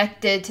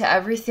connected to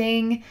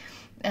everything.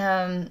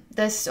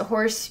 This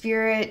horse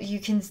spirit, you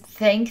can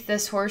thank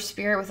this horse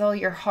spirit with all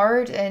your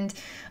heart, and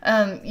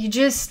you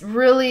just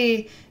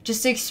really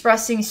just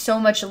expressing so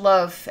much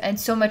love and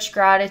so much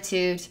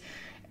gratitude,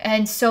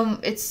 and so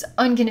it's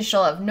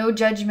unconditional love, no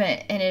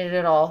judgment in it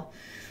at all.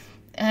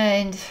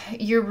 And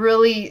you're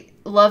really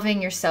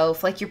loving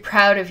yourself, like you're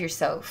proud of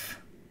yourself.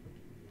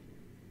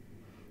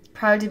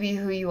 proud to be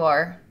who you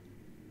are.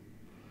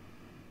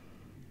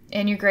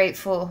 And you're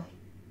grateful.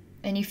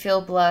 And you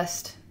feel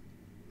blessed.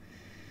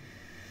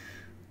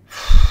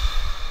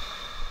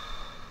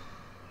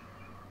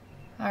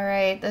 All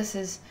right, this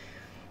is...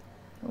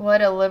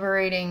 what a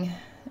liberating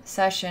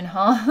session,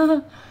 huh?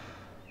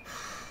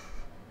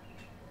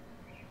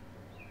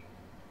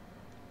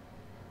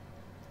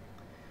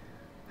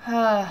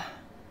 Oh,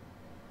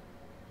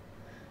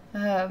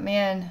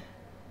 man.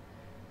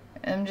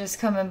 I'm just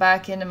coming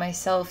back into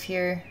myself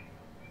here.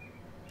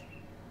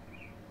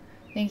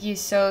 Thank you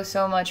so,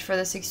 so much for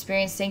this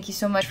experience. Thank you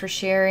so much for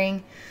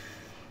sharing.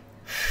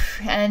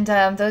 And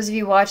those of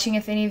you watching,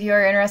 if any of you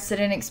are interested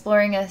in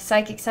exploring a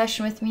psychic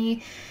session with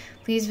me,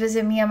 please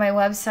visit me on my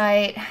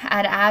website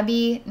at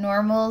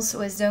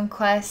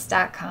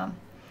abbeynormalswisdomquest.com.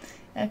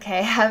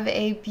 Okay, have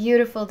a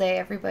beautiful day,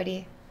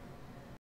 everybody.